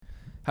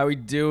How we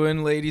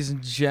doing, ladies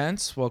and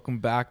gents? Welcome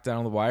back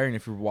down the wire. And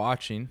if you're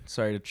watching,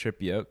 sorry to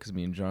trip you out because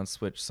me and John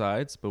switched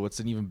sides. But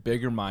what's an even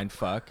bigger mind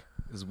fuck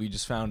is we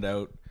just found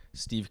out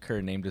Steve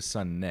Kerr named his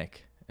son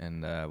Nick,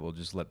 and we'll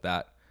just let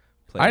that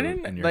play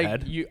in your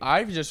head.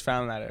 I've just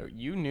found that out.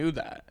 You knew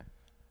that.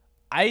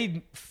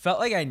 I felt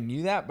like I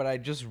knew that, but I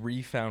just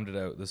re-found it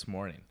out this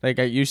morning. Like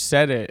you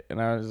said it,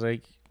 and I was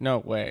like, "No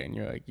way!" And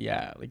you're like,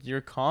 "Yeah." Like you're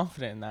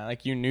confident in that.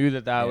 Like you knew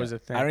that was a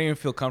thing. I don't even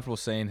feel comfortable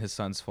saying his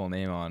son's full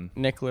name on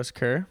Nicholas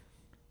Kerr.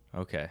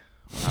 Okay.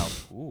 Wow.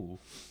 Ooh.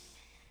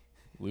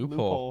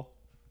 Loophole.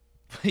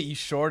 You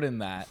shorten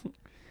that.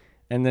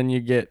 And then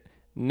you get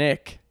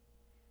Nick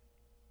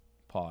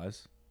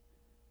Pause.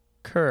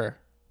 Kerr.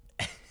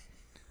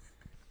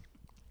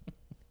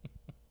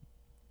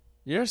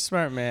 You're a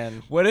smart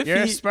man. What if you're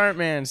a smart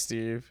man,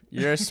 Steve?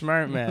 You're a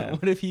smart man.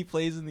 What if he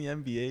plays in the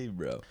NBA,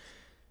 bro?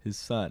 His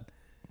son,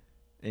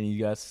 and he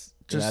got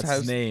that's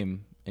his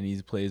name, and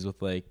he plays with a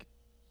bunch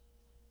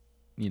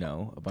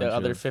the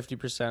other of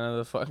 50% of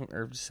the fucking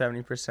or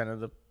 70%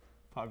 of the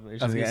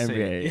population of the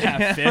NBA.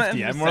 Yeah,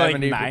 50. I'm more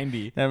 70, like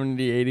 90,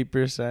 70,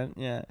 80%.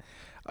 Yeah,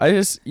 I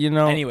just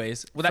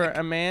Anyways, for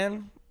a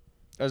man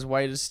as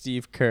white as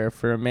Steve Kerr,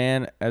 for a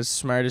man as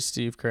smart as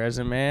Steve Kerr,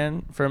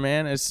 for a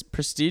man as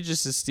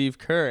prestigious as Steve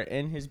Kerr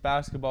in his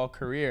basketball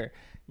career,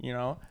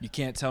 you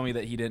can't tell me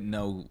that he didn't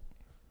know.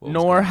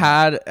 Nor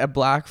had a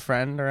black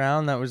friend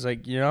around that was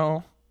like,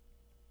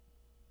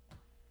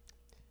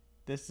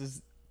 this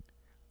is.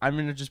 I'm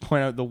gonna just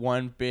point out the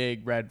one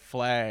big red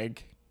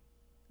flag.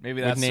 Maybe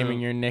that's naming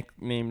your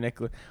nickname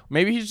Nicholas.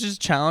 Maybe he's just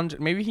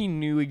challenged. Maybe he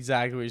knew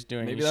exactly what he's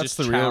doing. Maybe he's that's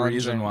the real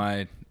reason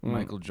why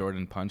Michael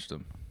Jordan punched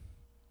him.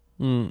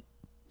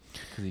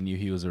 Because he knew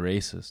he was a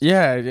racist.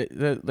 Yeah,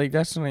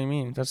 that's what I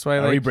mean. That's why.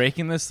 Are we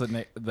breaking this?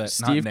 That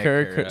Steve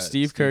Kerr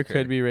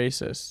could be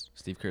racist.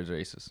 Steve Kerr's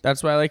racist.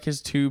 That's why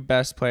his two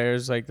best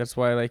players. That's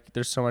why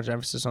there's so much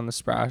emphasis on the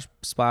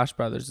Splash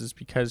Brothers is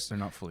because they're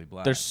not fully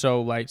black. They're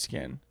so light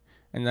skinned,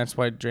 and that's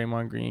why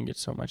Draymond Green gets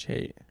so much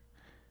hate.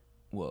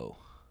 Whoa,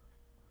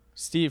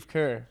 Steve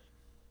Kerr,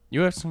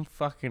 you have some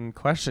fucking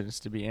questions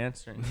to be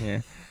answering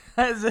here.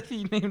 As if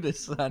he named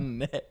his son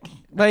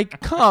Nick.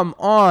 Come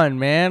on,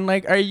 man.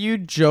 Are you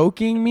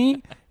joking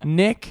me?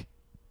 Nick,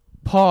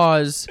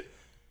 pause,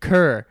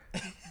 Kerr.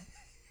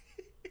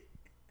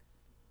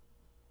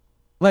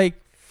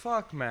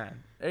 Fuck,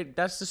 man.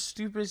 That's the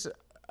stupidest.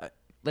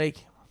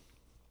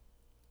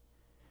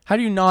 How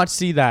do you not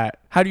see that?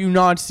 How do you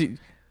not see?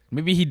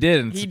 Maybe he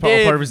did. And it's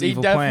all part of his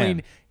evil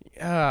plan.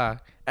 And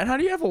how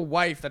do you have a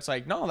wife that's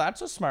no,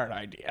 that's a smart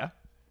idea?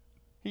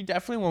 He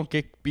definitely won't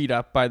get beat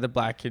up by the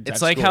black kids.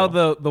 It's like how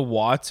the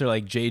Watts are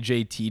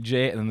JJ,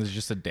 TJ, and then there's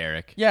just a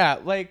Derek. Yeah,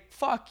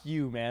 fuck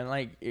you, man.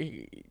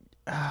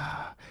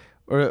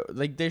 Or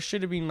there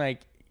should have been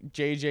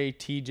JJ,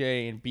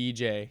 TJ, and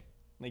BJ.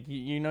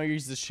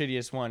 He's the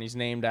shittiest one. He's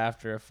named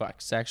after a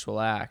sexual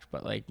act,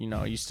 but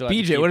you still have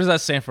BJ. What does that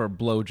stand for?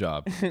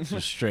 Blowjob.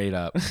 Just straight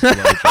up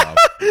blowjob.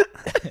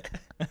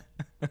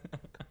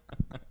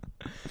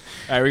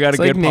 All right, we got a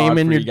good pod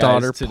naming for your you guys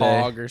daughter today.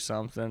 Pog or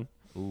something.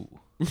 Ooh.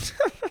 Let's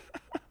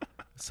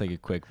take a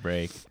quick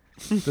break.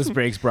 This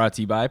break's brought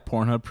to you by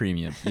Pornhub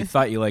Premium. You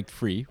thought you liked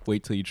free?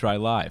 Wait till you try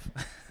live.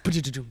 That's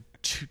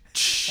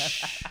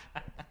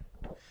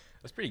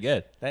pretty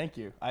good. Thank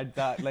you. I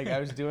thought I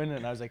was doing it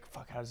and I was like,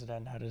 fuck, how does it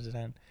end? How does it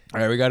end? All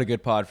right, we got a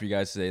good pod for you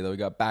guys today, though. We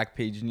got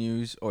Backpage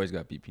News. Always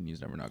got BP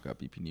News. Never not got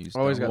BP News.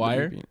 Always got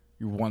Wire. BP.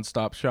 Your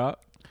one-stop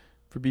shop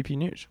For BP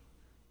News.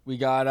 We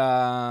got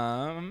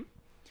a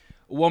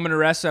woman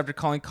arrested after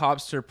calling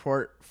cops to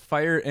report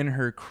fire in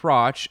her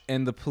crotch,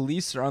 and the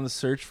police are on the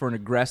search for an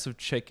aggressive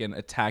chicken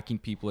attacking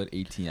people at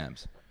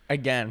ATMs.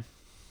 Again.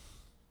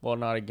 Well,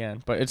 not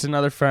again, but it's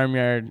another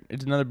farmyard.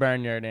 It's another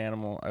barnyard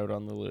animal out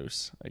on the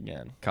loose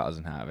again.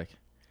 Causing havoc.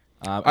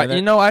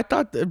 I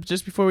thought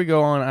just before we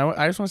go on,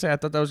 I just want to say I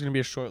thought that was going to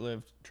be a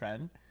short-lived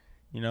trend.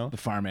 The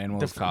farm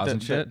animal is causing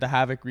shit. The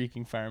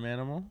havoc-wreaking farm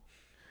animal.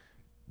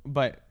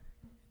 But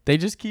they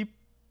just keep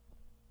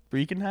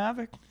wreaking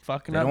havoc,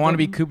 fucking up. They don't want to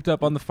be cooped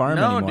up on the farm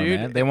anymore, dude.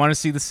 man. They want to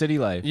see the city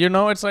life.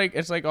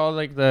 It's like all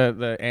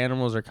the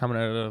animals are coming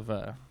out of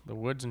the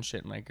woods and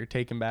shit, and you're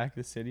taking back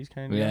the cities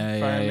kind of. Yeah,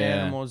 farm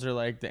yeah. animals are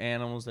the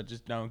animals that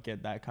just don't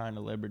get that kind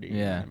of liberty.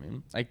 Yeah, you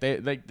know what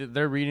I mean,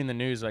 they're reading the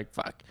news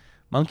fuck,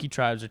 monkey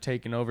tribes are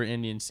taking over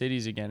Indian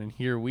cities again, and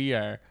here we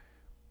are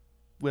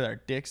with our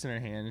dicks in our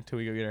hand until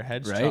we go get our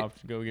heads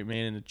chopped to go get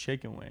made into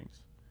chicken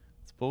wings.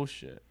 It's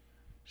bullshit.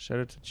 Shout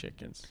out to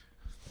chickens.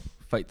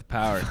 Fight the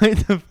power.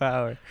 Fight the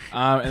power.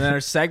 And then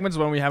our segment's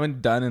one we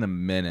haven't done in a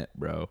minute,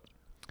 bro.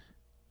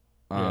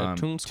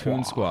 Toon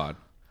Squad.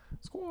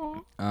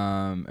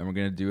 And we're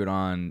going to do it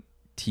on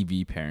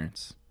TV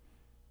parents.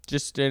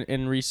 Just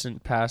in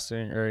recent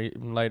passing, or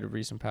in light of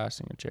recent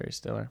passing of Jerry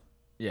Stiller.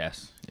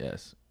 Yes.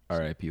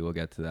 R.I.P. We'll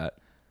get to that.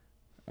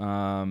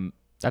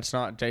 That's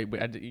not...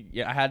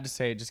 I had to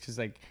say it just because,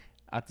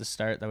 at the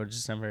start that would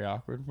just sound very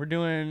awkward. We're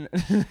doing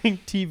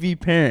TV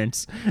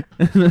parents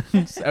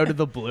out of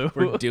the blue.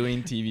 We're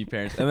doing TV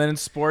parents. And then in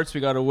sports,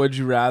 we got a Would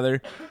You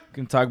Rather. We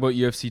can talk about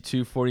UFC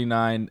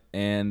 249.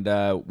 And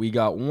we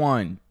got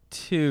 1,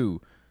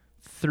 2,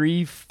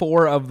 3,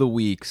 4 of the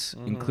weeks,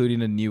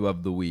 including a new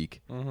of the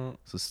week.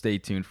 So stay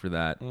tuned for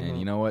that. And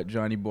you know what,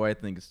 Johnny boy? I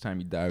think it's time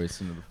you dive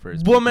us into the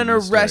first. Woman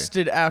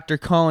arrested after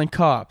calling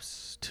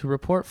cops to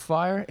report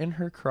fire in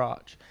her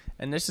crotch.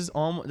 And this is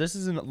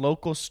a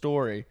local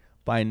story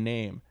by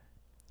name.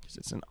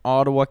 It's in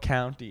Ottawa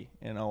County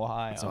in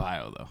Ohio. It's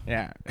Ohio, though.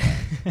 Yeah.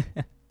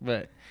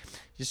 But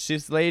just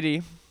this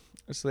lady,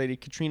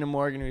 Katrina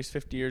Morgan, who's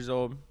 50 years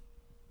old,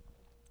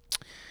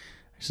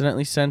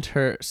 accidentally set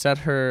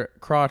her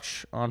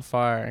crotch on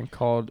fire and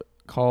called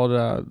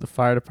the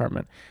fire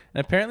department.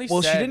 And apparently,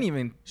 she didn't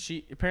even.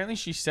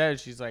 She said,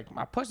 she's like,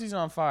 my pussy's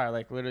on fire.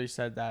 Like literally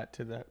said that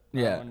to the.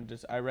 Yeah.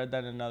 I read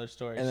that in another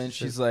story. And then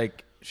she's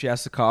like, she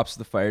asked the cops if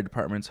the fire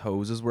department's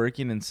hose is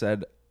working and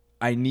said,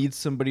 I need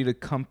somebody to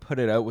come put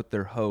it out with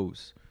their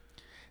hose.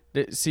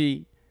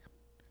 See,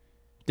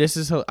 this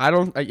is I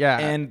don't. Yeah.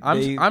 And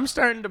I'm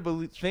starting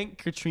to think,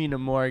 Katrina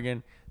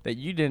Morgan, that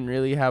you didn't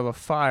really have a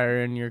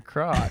fire in your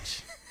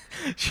crotch.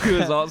 She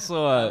was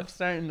also I'm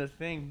starting to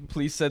think.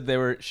 Police said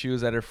she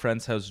was at her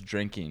friend's house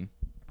drinking,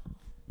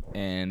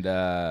 and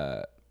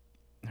her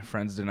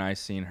friends deny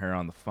seeing her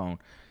on the phone.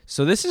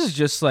 So this is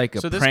just like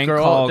a prank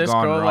call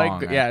gone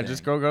wrong.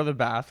 Just go to the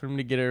bathroom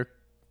to get her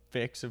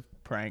fix of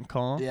prank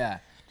call. Yeah.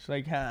 She's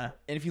like, huh.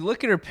 And if you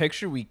look at her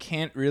picture, we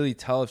can't really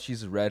tell if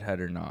she's a redhead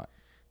or not.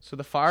 So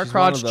the fire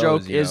crotch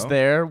joke is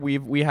there.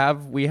 We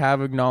have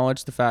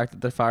acknowledged the fact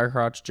that the fire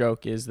crotch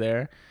joke is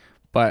there,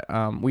 but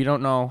we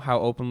don't know how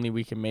openly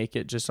we can make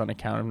it just on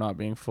account of not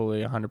being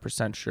fully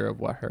 100% sure of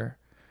what her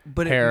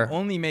hair. It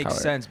only makes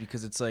sense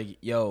because it's like,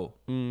 yo,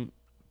 I'm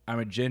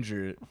a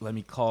ginger. Let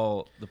me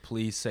call the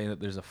police saying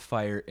that there's a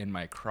fire in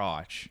my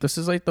crotch. This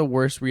is like the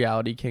worst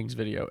Reality Kings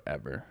video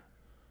ever.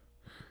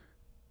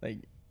 Like,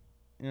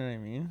 you know what I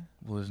mean?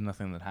 Well, there's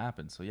nothing that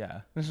happened, so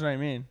yeah. That's what I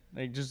mean.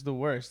 Like, just the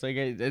worst. Like,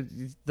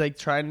 it's like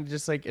trying to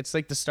just like, it's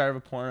like the start of a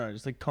porno.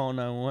 Just like call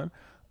 911.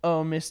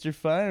 Oh, Mr.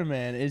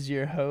 Fireman, is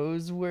your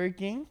hose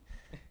working?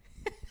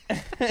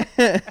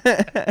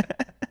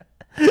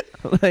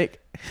 Like,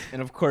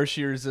 and of course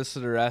she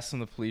resisted arrest when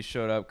the police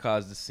showed up,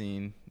 caused a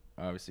scene,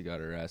 obviously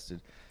got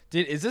arrested.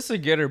 Is this a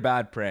good or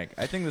bad prank?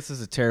 I think this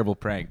is a terrible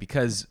prank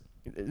because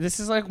this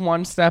is like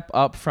one step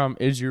up from,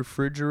 is your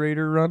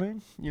refrigerator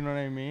running? You know what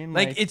I mean?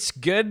 Like it's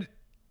good.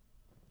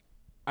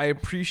 I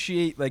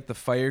appreciate like the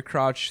fire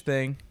crotch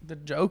thing. The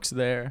joke's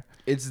there.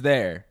 It's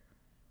there.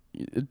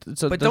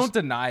 But don't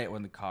deny it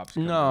when the cops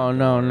come. No.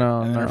 And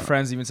our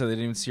friends even said they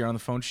didn't even see her on the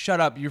phone. Shut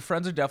up. Your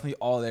friends are definitely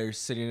all there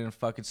sitting in a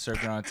fucking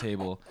circle on a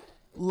table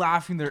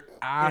laughing their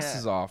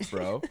asses off,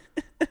 bro.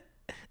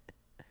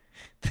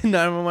 The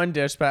 911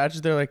 dispatch,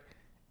 they're like,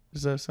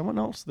 is there someone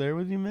else there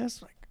with you,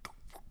 miss? Like,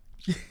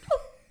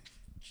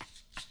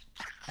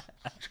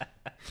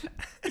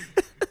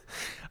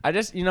 I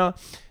just,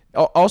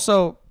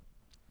 also,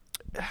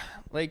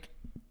 like,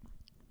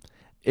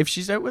 if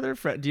she's out with her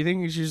friend, do you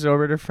think she's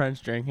over at her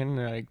friends drinking? And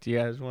they're like, do you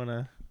guys want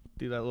to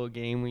do that little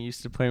game we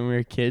used to play when we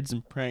were kids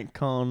and prank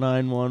call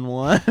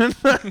 911?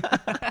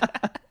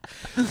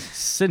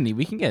 Sydney,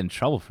 we can get in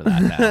trouble for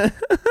that now.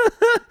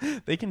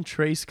 They can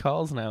trace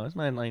calls now. It's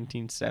my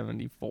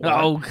 1974.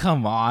 Oh,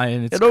 come on.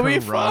 It's It'll Corona.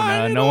 be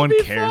fine. No one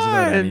cares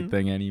about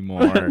anything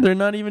anymore. They're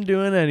not even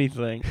doing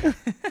anything.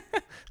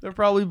 They're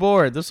probably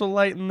bored. This will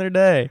lighten their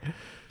day.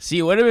 See,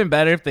 it would have been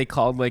better if they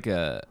called like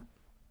a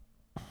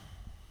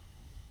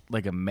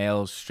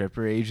male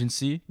stripper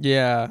agency.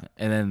 Yeah.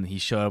 And then he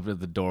showed up at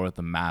the door with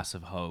a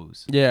massive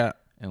hose. Yeah.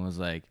 And was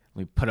like,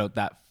 "We put out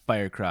that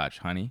fire crotch,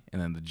 honey."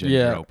 And then the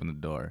ginger opened the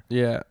door.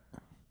 Yeah.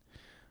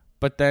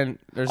 But then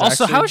there's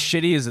also how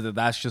shitty is it that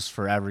that's just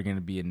forever going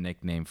to be a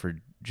nickname for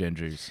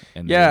gingers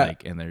and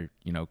their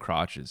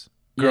crotches,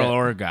 girl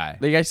or guy.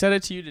 Like I said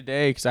it to you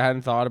today because I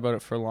hadn't thought about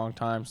it for a long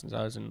time since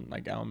I was in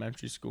like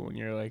elementary school, and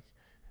you're like,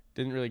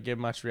 didn't really give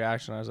much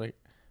reaction. I was like,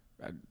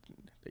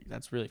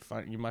 that's really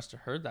funny. You must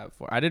have heard that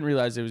before. I didn't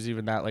realize it was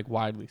even that like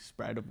widely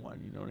spread of one.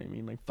 You know what I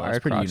mean? Like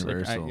fire pretty crotch.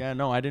 universal.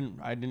 I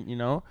didn't. You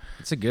know,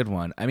 it's a good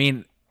one. I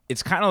mean,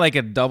 it's kind of like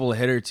a double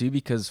hitter too,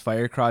 because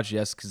fire crotch,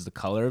 yes, because the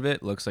color of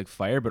it looks like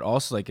fire, but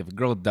also like if a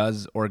girl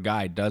does or a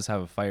guy does have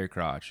a fire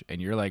crotch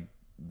and you're like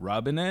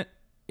rubbing it,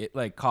 it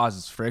like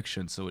causes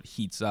friction, so it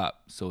heats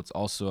up. So it's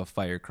also a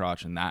fire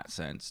crotch in that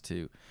sense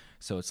too.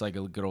 So it's like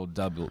a good old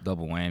double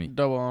whammy.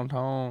 Double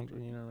entendre,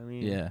 you know what I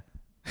mean? Yeah.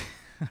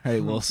 All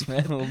right, Will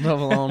Smith.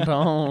 Double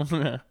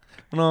entendre.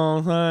 You know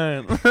what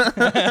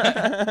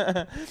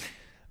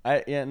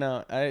I'm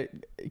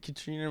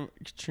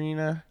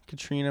saying?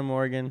 Katrina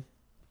Morgan.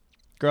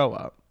 Grow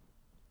up.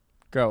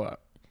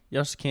 You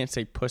also can't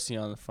say pussy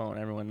on the phone.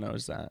 Everyone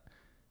knows that.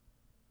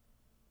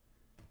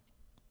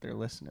 They're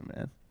listening,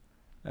 man.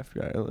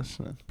 FBI are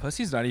listening.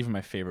 Pussy's not even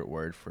my favorite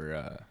word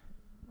for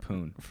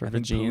poon. For I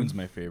think vagina. poon's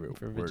my favorite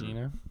for word.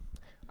 Vagina.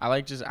 I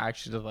like just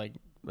actually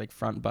like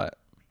front butt.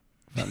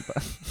 Front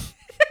butt.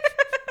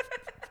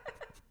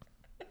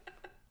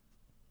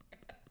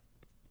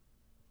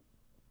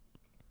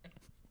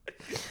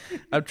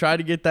 I've tried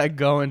to get that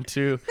going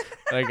too.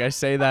 Like I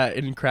say that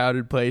in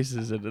crowded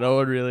places, and no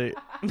one really,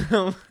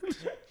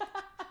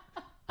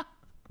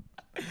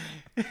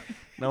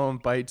 no one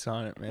bites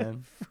on it,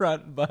 man.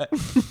 Front butt.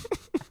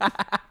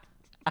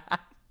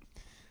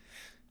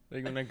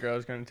 Like when a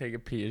girl's gonna take a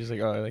pee, it's like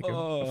a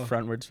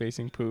frontwards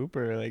facing poop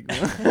or like.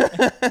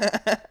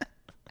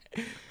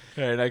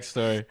 All right, next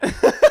story.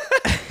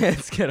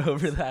 Let's get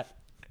over that.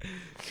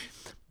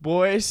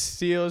 Boy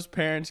steals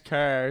parents'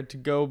 car to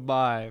go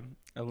buy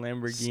a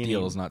Lamborghini.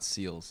 Steals, not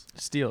seals.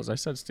 Steals. I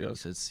said You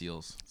steals. said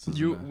seals.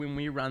 When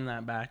we run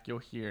that back, you'll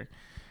hear.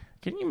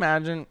 Can you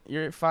imagine?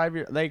 You're 5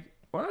 years. Like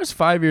when I was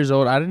 5 years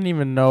old, I didn't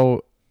even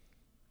know.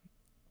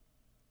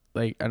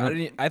 Like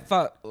I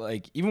thought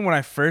like even when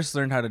I first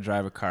learned how to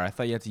drive a car, I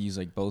thought you had to use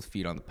like both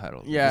feet on the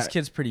pedal. Yeah. This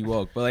kid's pretty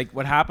woke. But like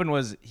what happened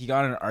was he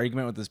got in an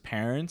argument with his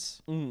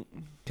parents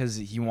because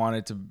he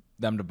wanted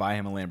them to buy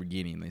him a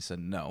Lamborghini, and they said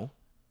no,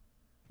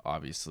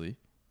 obviously.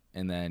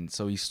 And then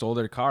so he stole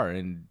their car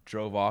and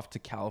drove off to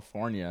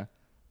California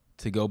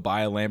to go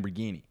buy a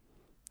Lamborghini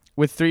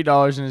with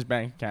 $3 in his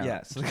bank account.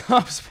 Yeah, so the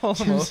cops pulled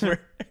him over.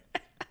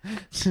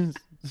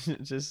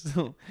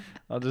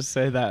 I'll just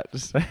say that.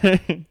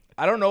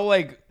 I don't know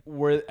like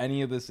where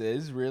any of this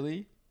is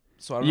really.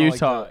 So I don't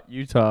Utah. know, like,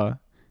 Utah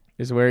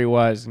is where he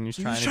was, and he's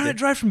so trying to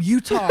drive from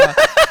Utah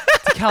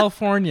to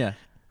California.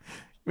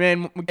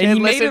 Man, and he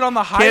made it on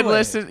the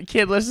highway.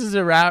 Kid listens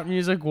to rap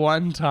music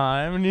one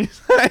time, and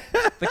he's like,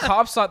 the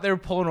cops thought they were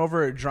pulling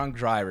over a drunk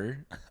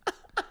driver,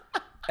 and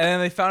then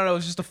they found out it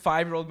was just a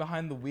 5-year-old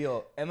behind the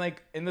wheel. And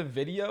like in the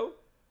video,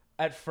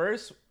 at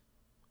first,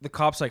 the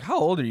cop's like, "How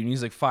old are you?" And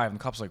he's like 5, and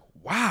the cop's like,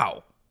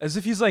 "Wow." As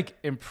if he's like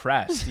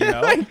impressed, you know?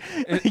 like,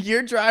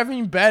 you're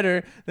driving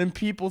better than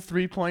people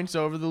 3 points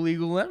over the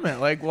legal limit.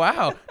 Like,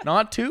 wow,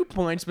 not 2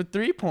 points, but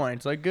 3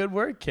 points. Like, good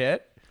work, kid.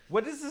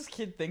 What does this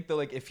kid think though?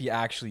 Like, if he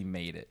actually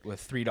made it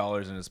with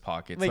 $3 in his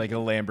pocket, it's like a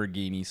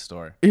Lamborghini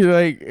store. He's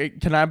like,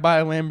 "Can I buy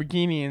a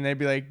Lamborghini?" And they'd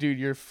be like, "Dude,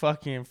 you're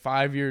fucking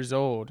 5 years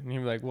old." And he'd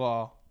be like,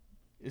 "Well,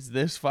 is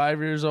this 5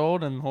 years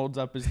old?" And holds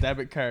up his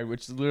debit card,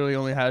 which literally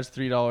only has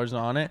 $3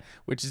 on it,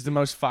 which is the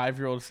most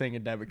 5-year-old thing a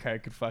debit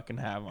card could fucking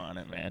have on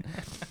it, man.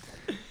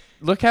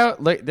 Look how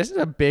this is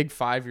a big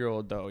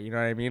 5-year-old though. You know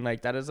what I mean?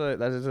 Like that is a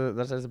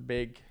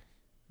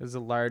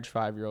large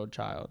 5-year-old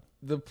child.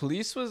 The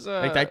police was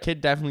like that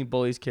kid definitely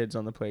bullies kids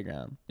on the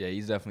playground. Yeah,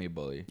 he's definitely a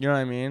bully. You know what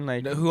I mean?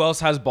 Like who else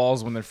has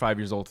balls when they're 5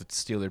 years old to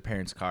steal their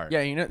parents' car?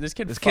 Yeah, you know this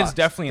kid's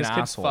definitely an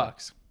asshole.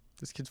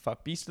 This kid's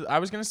fuck. I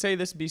was gonna say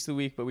this beast of the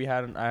week, but I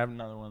have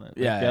another one.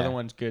 The other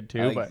one's good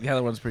too. But the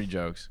other one's pretty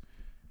jokes.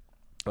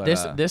 But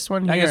this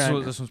one here, I guess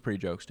this one's pretty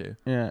jokes too.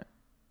 Yeah,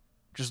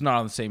 just not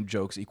on the same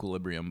jokes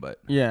equilibrium, but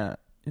yeah.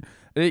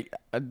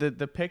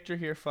 The picture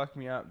here fucked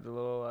me up. The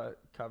little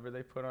cover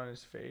they put on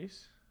his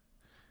face,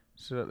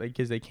 so that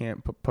because they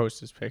can't post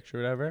his picture,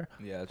 or whatever.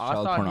 Yeah, it's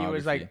child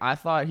pornography. I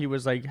thought he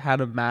was like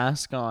had a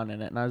mask on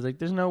in it, and I was like,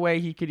 "There's no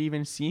way he could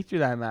even see through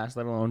that mask,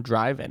 let alone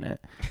drive in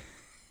it."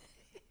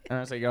 And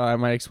I was like, "Oh, I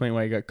might explain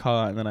why he got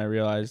caught." And then I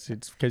realized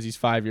it's because he's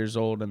 5 years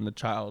old and the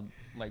child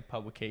like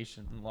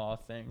publication law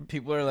thing.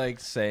 People are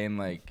like saying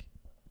like,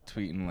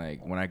 tweeting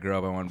like, "When I grow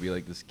up, I want to be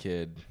like this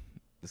kid.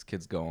 This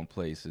kid's going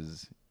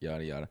places."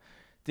 Yada yada.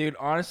 Dude,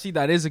 honestly,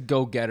 that is a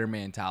go-getter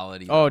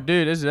mentality. Oh,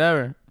 dude, is it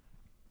ever?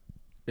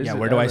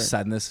 Where do I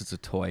send this? It's a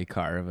toy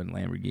car of a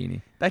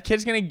Lamborghini. That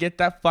kid's gonna get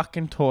that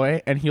fucking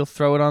toy and he'll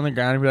throw it on the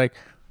ground and be like,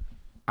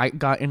 "I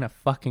got in a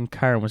fucking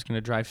car and was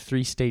gonna drive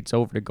 3 states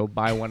over to go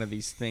buy one of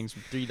these things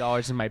with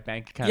 $3 in my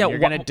bank account. You're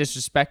gonna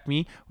disrespect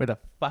me with a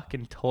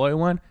fucking toy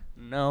one?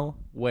 No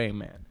way,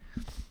 man."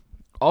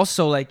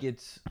 Also, like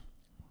it's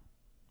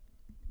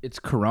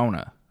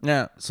Corona.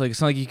 Yeah. So like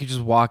it's not like you could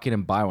just walk in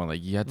and buy one.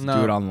 Like you had to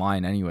do it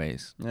online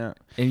anyways. Yeah.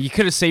 And you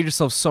could have saved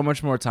yourself so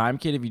much more time,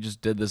 kid, if you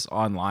just did this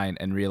online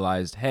and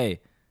realized,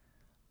 hey,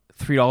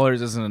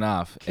 $3 isn't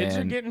enough. Kids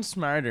are getting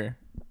smarter,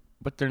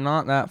 but they're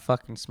not that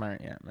fucking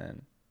smart yet,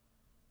 man.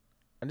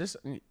 I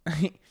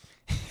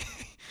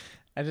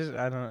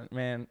don't,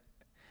 man.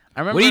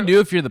 I remember. What do you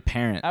do if you're the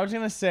parent? I was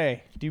gonna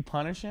say, do you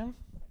punish him?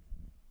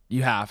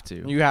 You have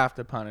to. You have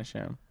to punish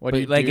him. What do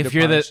you like do if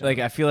you're the him? Like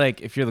I feel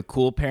like if you're the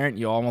cool parent,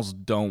 you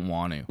almost don't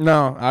want to.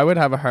 No, I would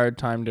have a hard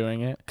time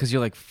doing it because you're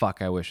like,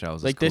 fuck, I wish I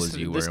was like as cool as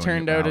you were. This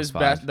turned out as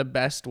the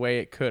best way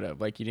it could have.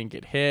 Like you didn't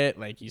get hit.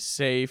 Like he's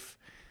safe.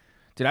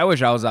 Dude, I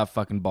wish I was that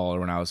fucking baller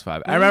when I was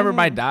 5. I remember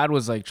my dad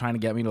was like trying to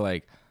get me to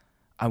like,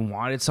 I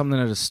wanted something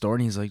at a store,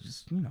 and he's like,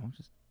 just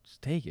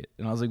take it.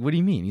 And I was like, what do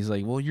you mean? He's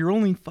like, well, you're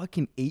only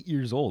fucking 8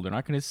 years old. They're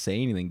not going to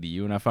say anything to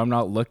you. And if I'm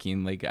not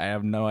looking, like, I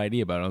have no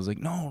idea about it. I was like,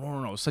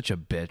 no. Such a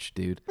bitch,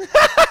 dude.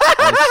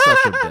 I was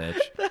such a bitch.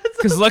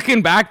 Because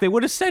looking back, they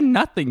would have said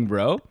nothing,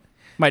 bro.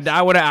 My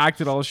dad would have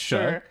acted all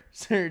shook.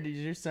 Sir, did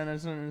your son have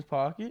something in his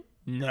pocket?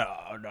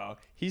 No.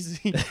 He's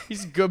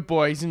a good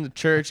boy. He's in the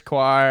church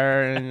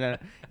choir, and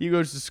he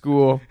goes to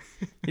school.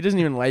 He doesn't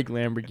even like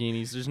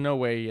Lamborghinis. There's no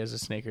way he has a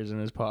Snickers in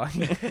his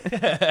pocket.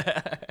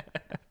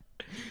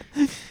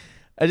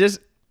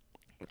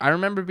 I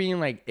remember being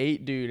like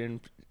 8, dude, and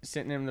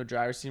sitting in the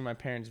driver's seat of my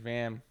parents'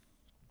 van,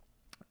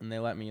 and they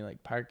let me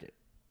like park it.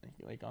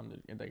 like on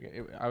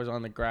the I was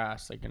on the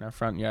grass like in our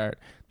front yard.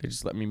 They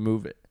just let me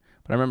move it.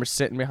 But I remember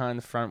sitting behind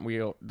the front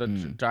wheel, the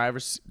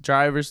driver's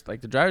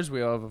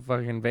wheel of a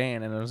fucking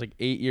van, and I was like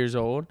 8 years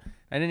old.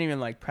 I didn't even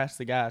like press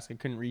the gas. I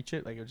couldn't reach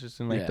it. Like it was just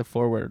in like the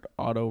forward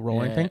auto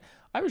rolling thing.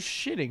 I was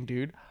shitting,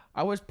 dude.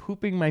 I was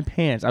pooping my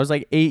pants. I was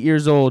like 8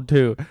 years old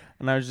too,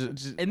 and I was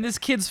just and this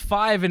kid's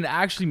 5 and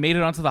actually made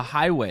it onto the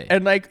highway.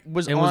 And like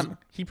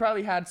he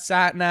probably had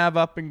sat nav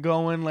up and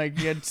going. Like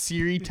he had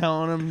Siri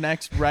telling him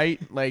next right.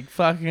 Like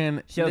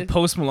fucking. He had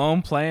Post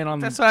Malone playing on.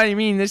 That's what I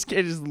mean. This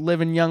kid is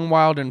living young,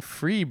 wild, and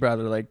free,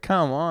 brother. Like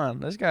come on,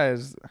 this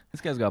guy's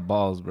got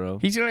balls, bro.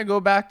 He's gonna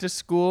go back to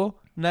school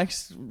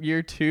next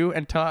year too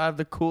and I have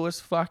the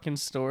coolest fucking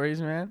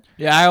stories, man.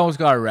 Yeah, I almost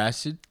got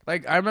arrested.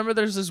 Like I remember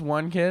there's this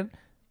one kid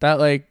that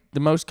like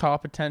the most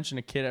cop attention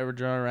a kid ever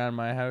drawn around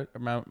my house,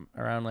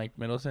 around like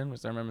Middleton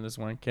was. I remember this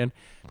one kid.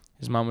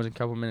 His mom was a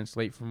couple minutes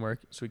late from work,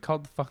 so he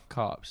called the fucking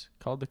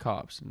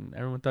cops. And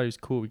everyone thought he was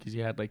cool because he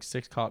had like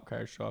 6 cop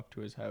cars show up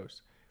to his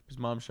house. His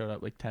mom showed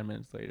up like 10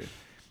 minutes later.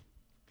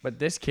 But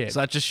this kid.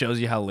 So that just shows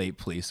you how late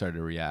police started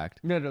to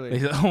react. Literally,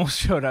 they almost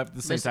showed up at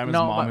the same time as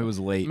mom, who was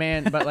late.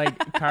 Man, but like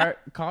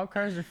cop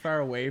cars are far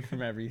away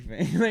from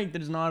everything. Like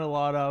there's not a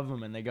lot of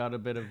them, and they got a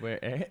bit of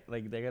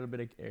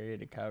area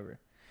to cover.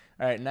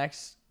 All right,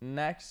 next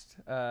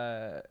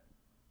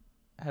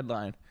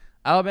headline.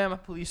 Alabama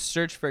police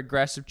search for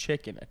aggressive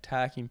chicken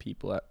attacking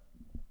people at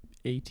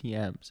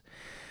ATMs.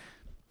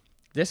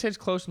 This hits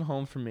close to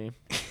home for me.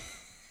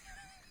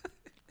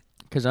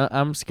 Because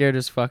I'm scared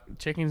as fuck.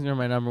 Chickens are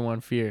my number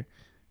one fear.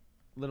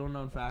 Little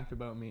known fact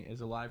about me is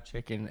a live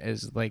chicken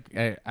is like,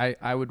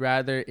 I would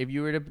rather, if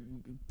you were to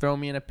throw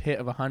me in a pit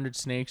of 100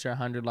 snakes or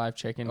 100 live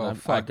chickens,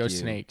 I'd go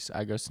snakes.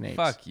 I'd go snakes.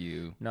 Fuck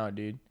you. No,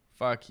 dude.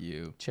 Fuck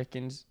you.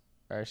 Chickens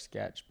are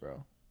sketch,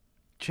 bro.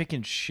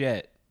 Chicken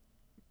shit.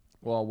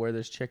 Well, where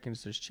there's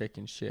chickens, there's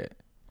chicken shit.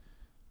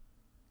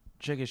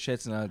 Chicken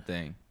shit's another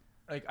thing.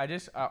 Like, I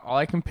just, all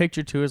I can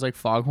picture too is like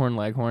Foghorn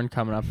Leghorn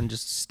coming up and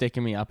just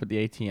sticking me up at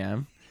the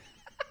ATM.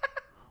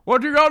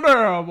 What you got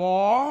there,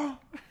 boy?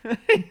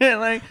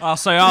 Like, I'll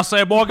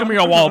say, boy, give me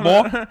a wall,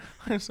 boy.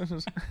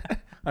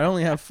 I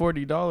only have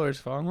 $40,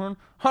 Foghorn.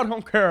 I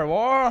don't care,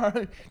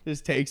 boy.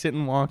 Just takes it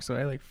and walks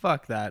away. Like,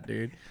 fuck that,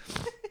 dude.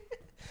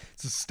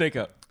 It's a stick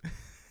up.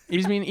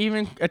 He's been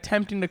even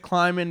attempting to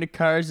climb into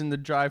cars in the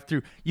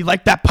drive-thru. You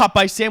like that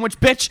Popeye sandwich,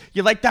 bitch?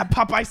 You like that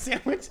Popeye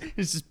sandwich?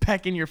 He's just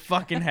pecking your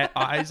fucking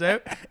eyes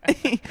out.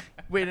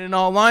 Waiting in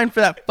all line for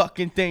that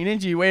fucking thing,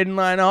 didn't you? Waited in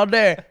line all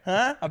day,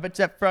 huh? I bet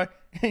that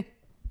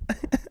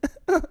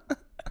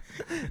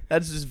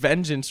That's just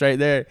vengeance right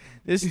there.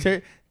 This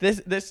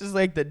is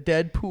like the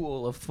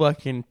Deadpool of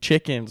fucking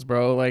chickens,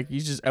 bro. Like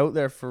he's just out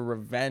there for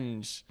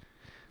revenge.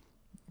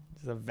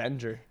 He's an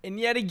avenger. And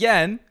yet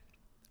again,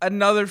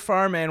 another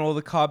farm animal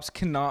the cops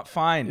cannot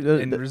find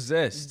and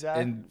resist.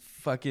 Exactly. And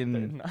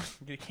fucking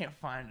you can't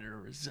find it or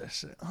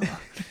resist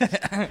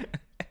it.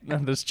 No,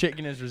 this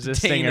chicken is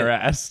resisting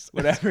arrest.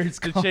 Whatever it's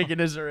called. The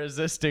chicken is a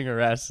resisting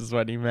arrest is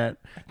what he meant.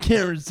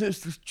 Can't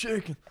resist this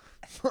chicken.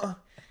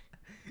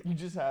 You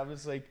just have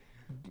this like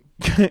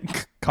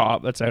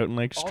cop that's out in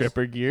like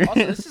stripper gear.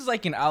 Also, this is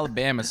like in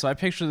Alabama, so I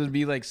picture there'd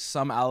be like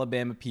some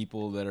Alabama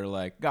people that are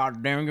like,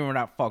 God damn, give me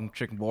that fucking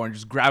chicken, boy, and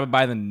just grab it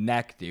by the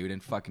neck, dude,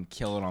 and fucking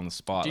kill it on the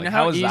spot. Do you know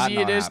how easy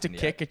it is to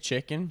kick a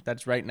chicken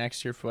that's right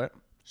next to your foot?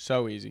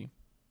 So easy.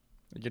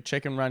 Like your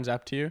chicken runs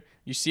up to you.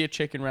 You see a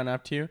chicken run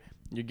up to you.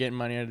 You're getting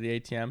money out of the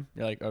ATM.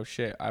 You're like, oh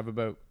shit, I have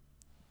about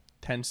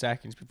 10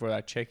 seconds before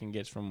that chicken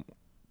gets from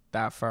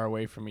that far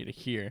away from me to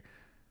here.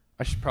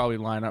 I should probably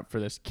line up for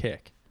this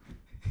kick.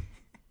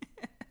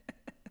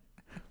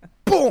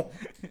 Boom!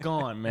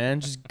 Gone, man.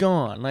 Just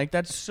gone. Like,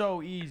 that's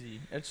so easy.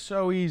 It's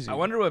so easy. I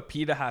wonder what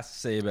PETA has to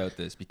say about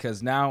this,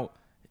 because now,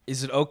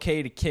 is it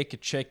okay to kick a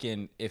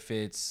chicken if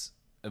it's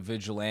a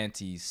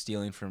vigilante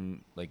stealing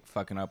from, like,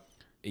 fucking up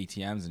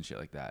ATMs and shit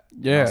like that?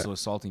 Yeah. And also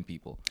assaulting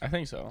people. I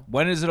think so.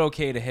 When is it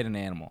okay to hit an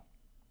animal?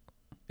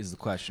 Is the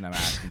question I'm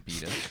asking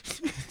PETA.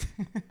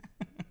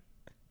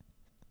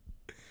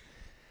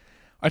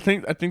 I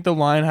think the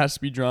line has to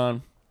be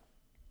drawn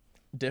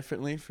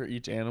differently for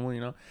each animal,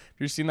 you know? Have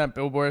you seen that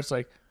billboard? It's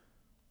like,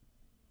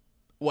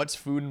 what's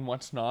food and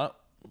what's not?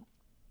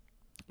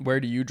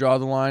 Where do you draw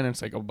the line?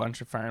 It's like a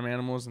bunch of farm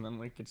animals, and then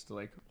like gets to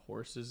like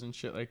horses and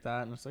shit like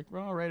that, and it's like,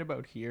 well, right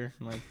about here,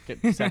 and like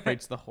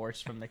separates the horse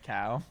from the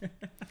cow.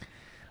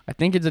 I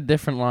think it's a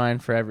different line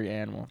for every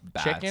animal.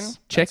 Bats. Chicken.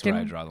 That's where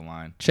I draw the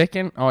line.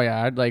 Chicken. Oh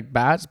yeah, I'd like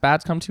bats.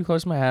 Bats come too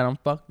close to my head. I'm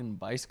fucking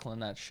bicycling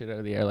that shit out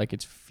of the air like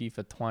it's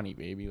FIFA 20,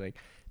 baby. Like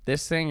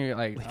this thing, you're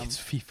like it's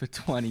FIFA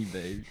 20,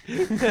 baby.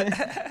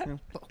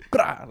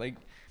 like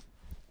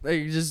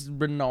just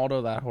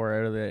Ronaldo that whore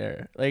out of the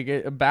air. Like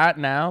a bat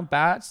now.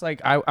 Bats. Like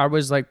I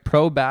was like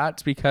pro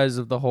bats because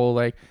of the whole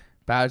like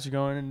bats are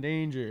going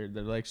endangered.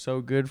 They're like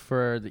so good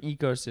for the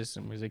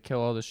ecosystem because they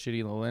kill all the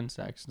shitty little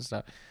insects and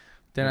stuff.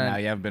 Then now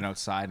you haven't been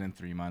outside in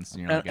 3 months,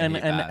 and you're not getting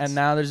bats. And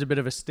now there's a bit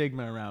of a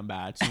stigma around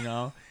bats, you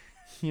know.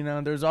 You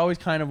know, there's always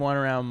kind of one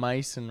around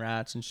mice and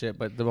rats and shit,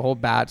 but the whole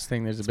bats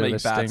thing, there's a bit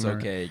of a bats stigma.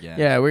 okay again.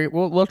 Yeah,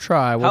 we'll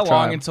try. How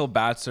long until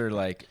bats are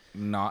like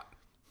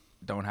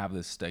don't have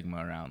this stigma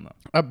around them?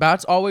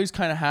 Bats always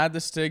kind of had the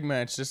stigma.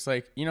 It's just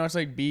like, you know, it's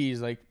like bees.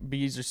 Like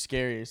bees are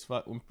scary as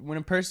fuck. When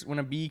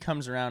a bee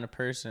comes around a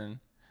person,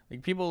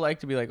 like people like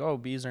to be like, oh,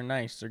 bees are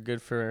nice. They're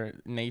good for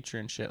nature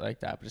and shit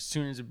like that. But as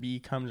soon as a bee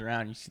comes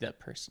around, you see that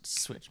person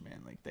switch,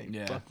 man. Like they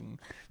fucking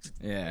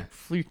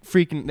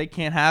freaking. They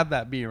can't have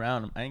that bee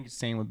around them. I think it's the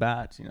same with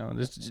bats. You know,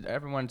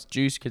 everyone's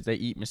juiced because they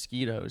eat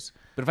mosquitoes.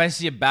 But if I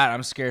see a bat,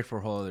 I'm scared for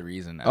a whole other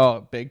reason now.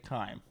 Oh, big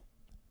time.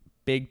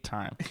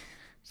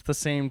 It's the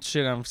same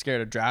shit I'm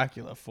scared of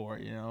Dracula for,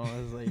 you know?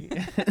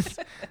 It's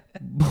like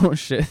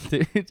bullshit,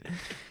 dude.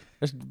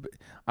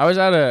 I was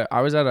at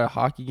a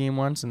hockey game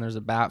once and there's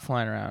a bat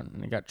flying around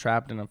and it got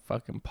trapped in a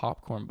fucking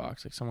popcorn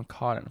box. Like someone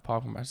caught it in a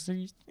popcorn box. I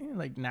said,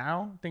 like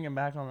now, thinking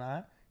back on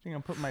that, think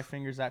I'm putting my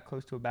fingers that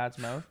close to a bat's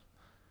mouth?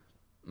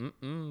 Got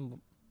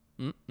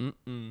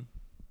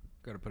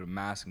to put a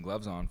mask and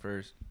gloves on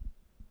first.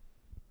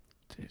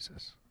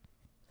 Jesus.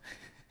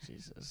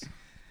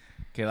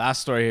 Okay,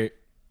 last story here.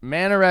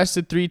 Man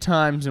arrested 3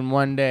 times in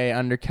one day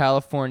under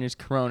California's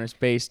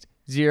coronas-based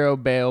zero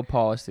bail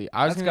policy.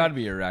 That's got to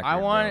be a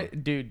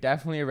record. Dude,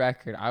 definitely a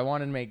record. I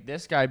wanted to make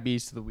this guy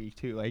Beast of the Week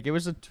too. Like it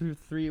was a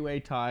 2-3-way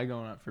tie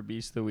going up for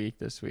Beast of the Week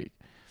this week.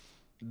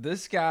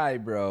 This guy,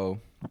 bro.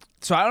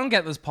 So I don't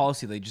get this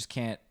policy. They just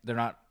can't. They're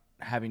not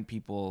having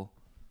people.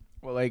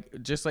 Well,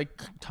 like just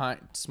like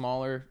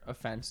smaller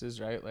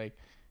offenses, right? Like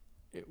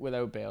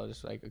without bail,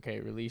 just like, okay,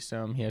 release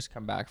him. He has to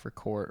come back for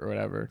court or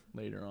whatever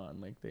later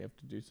on. Like they have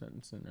to do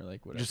sentencing or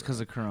like whatever. Just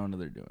because of Corona,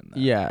 they're doing that.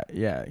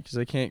 Yeah, because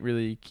they can't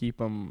really keep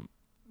him.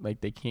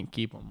 Like they can't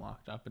keep them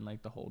locked up in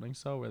like the holding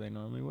cell where they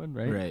normally would,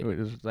 right? Right. It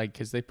was like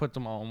because they put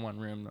them all in one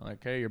room. They're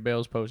like, hey, your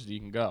bail's posted, you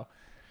can go.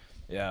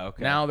 Yeah.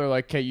 Okay. Now they're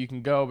like, okay, you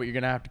can go, but you're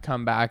gonna have to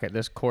come back at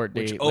this court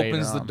date. Which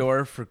opens the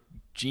door for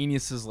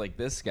geniuses like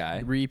this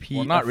guy. Repeat.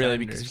 Well, not offenders. really,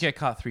 because if you get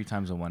caught 3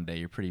 times in one day,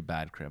 you're a pretty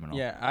bad criminal.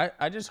 Yeah,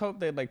 I just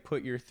hope they like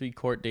put your 3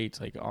 court dates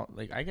like all,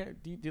 like I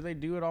get. Do they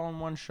do it all in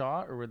one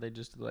shot or were they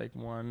just like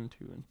 1,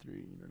 2, and 3? You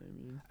know what I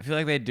mean? I feel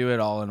like they do it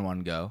all in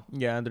one go.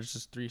 Yeah, there's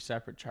just 3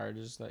 separate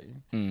charges that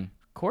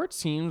court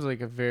seems like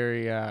a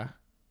very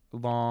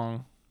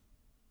long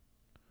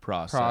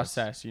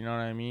process. You know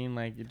what I mean?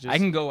 Like it just. I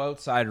can go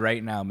outside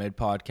right now mid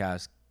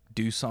podcast,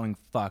 do something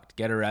fucked,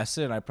 get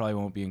arrested, and I probably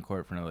won't be in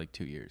court for another like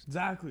 2 years.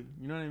 Exactly.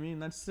 You know what I mean?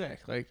 That's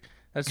sick. Like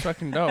that's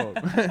fucking dope.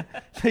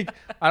 Like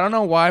I don't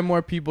know why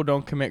more people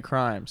don't commit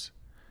crimes.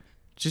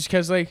 Just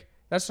because like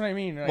that's what I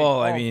mean. Like,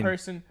 well, I mean,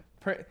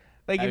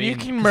 if you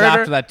can murder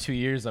after that 2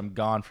 years, I'm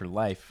gone for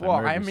life. Well,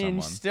 I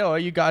mean, still,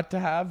 you got to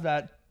have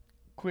that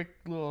quick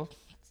little.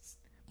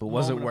 But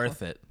was it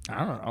worth it?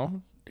 I don't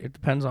know. It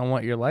depends on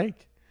what you're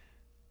like.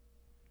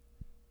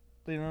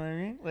 You know what I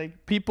mean?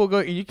 Like people go,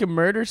 you can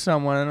murder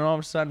someone, and all of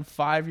a sudden,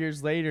 5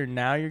 years later,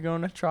 now you're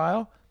going to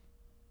trial.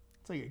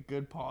 It's like a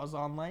good pause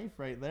on life,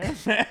 right there,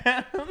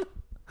 man.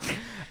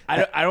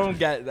 I don't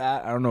get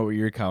that. I don't know where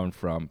you're coming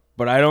from,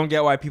 but I don't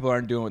get why people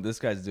aren't doing what this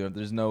guy's doing.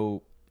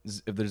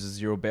 If there's a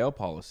zero bail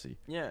policy.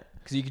 Yeah,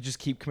 because you could just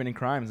keep committing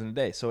crimes in a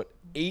day. So at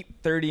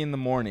 8:30 in the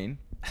morning.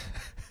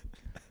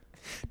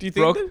 Do you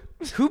think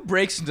who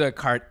breaks into a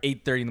car at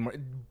 8:30 in the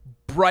morning?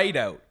 Bright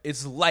out.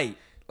 It's light.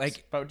 Like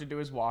he's about to do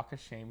his walk of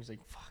shame. He's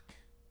like, "Fuck,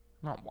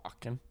 I'm not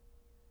walking.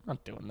 I'm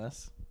not doing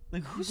this."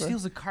 Like who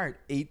steals a car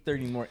at 8:30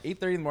 in the morning?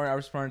 8:30 in the morning, I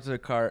responded to a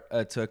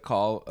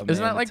call.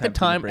 Isn't that like the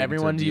time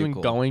everyone's even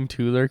going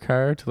to their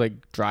car to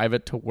like drive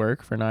it to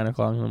work for 9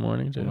 o'clock in the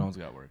morning? Too? Well, no one's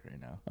got work right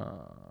now.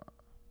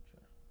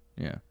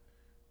 Yeah.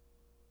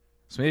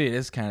 So maybe it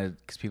is kind of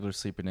because people are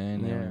sleeping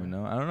in. They don't even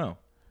know. I don't know.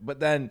 But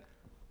then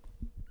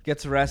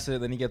gets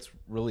arrested. Then he gets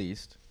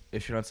released.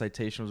 Issued on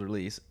citation, was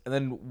released. And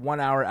then 1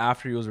 hour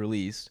after he was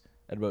released,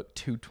 at about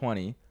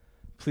 2:20,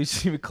 police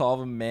received a call of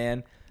a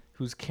man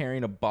who's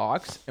carrying a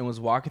box and was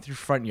walking through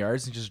front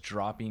yards and just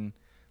dropping.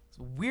 It's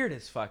the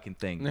weirdest fucking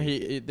thing.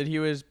 He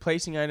was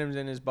placing items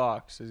in his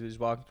box as he was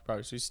walking through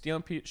property. So he's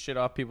stealing shit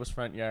off people's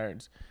front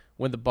yards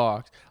with the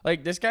box.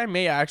 Like this guy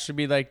may actually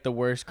be like the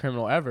worst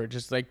criminal ever.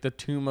 Just like the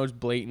 2 most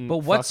blatant. But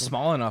what's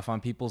small enough on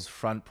people's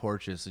front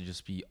porches to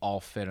just be all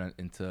fit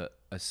into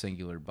a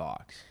singular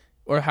box?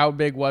 Or how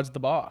big was the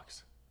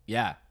box?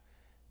 Yeah,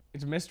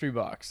 it's a mystery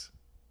box.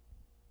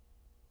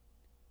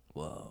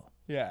 Whoa.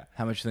 Yeah.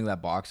 How much do you think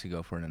that box could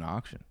go for in an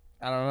auction?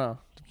 I don't know.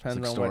 Depends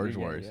it's like on Storage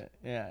what Wars.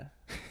 Yeah.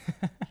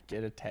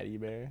 Get a teddy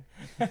bear.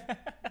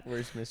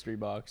 Worst mystery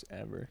box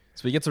ever.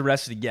 So he gets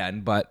arrested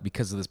again, but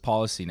because of this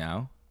policy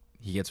now,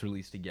 he gets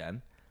released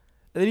again.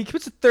 And then he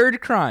commits a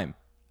 3rd crime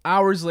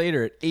hours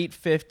later at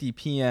 8:50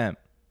 p.m.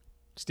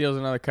 Steals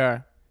another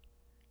car.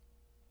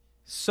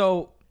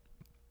 So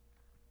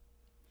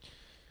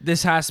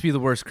this has to be the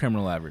worst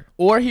criminal ever.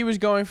 Or he was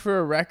going for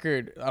a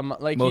record.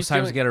 Like most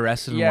times you get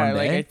arrested in one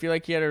day. Yeah, like I feel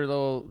like he had a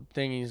little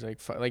thing. He's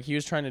like he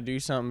was trying to do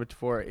something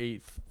before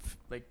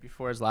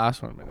before his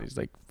last one, but he's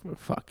like,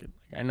 fuck it.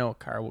 Like, I know a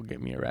car will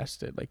get me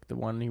arrested. Like the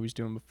one he was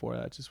doing before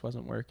that just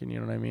wasn't working. You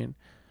know what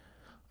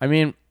I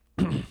mean?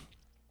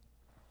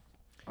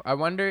 I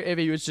wonder if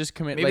he was just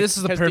committing. Maybe this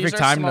is the perfect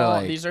time to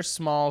like. These are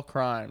small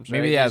crimes.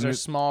 Right? Maybe these are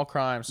small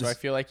crimes. So I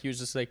feel like he was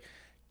just like,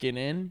 get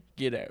in,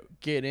 get out,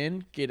 get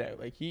in, get out.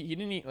 Like he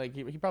didn't eat, like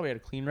he probably had a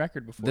clean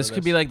record before. This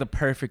could be like the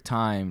perfect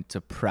time to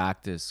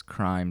practice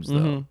crimes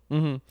though.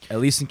 At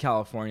least in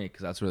California,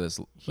 because that's where this.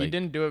 He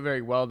didn't do it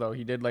very well though.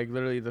 He did like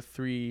literally the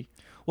 3.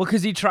 Well,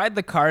 because he tried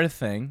the car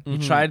thing. He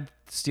tried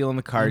stealing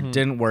the car. It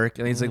didn't work.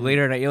 And he's like,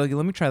 later at night, you're like,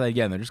 let me try that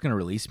again. They're just going to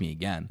release me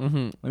again.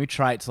 Let me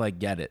try it till I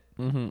get it.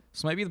 So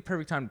it might be the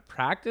perfect time to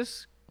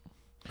practice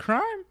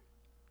crime.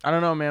 I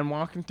don't know, man.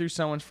 Walking through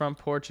someone's front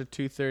porch at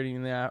 2:30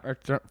 in the or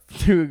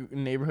through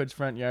neighborhood's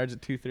front yards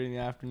at 2:30 in the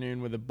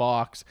afternoon with a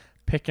box,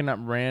 picking up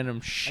random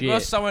shit. I know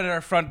someone at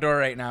our front door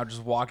right now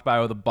just walked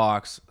by with a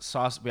box.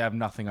 Saw us, we have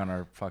nothing on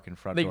our fucking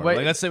front door. Like,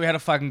 let's say we had a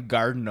fucking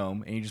garden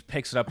gnome, and he just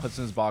picks it up, puts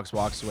it in his box,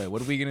 walks away.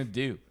 What are we gonna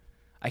do?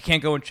 I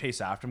can't go and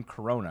chase after him.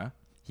 Corona.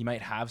 He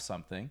might have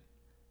something.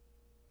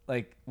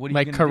 Like, what are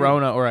you gonna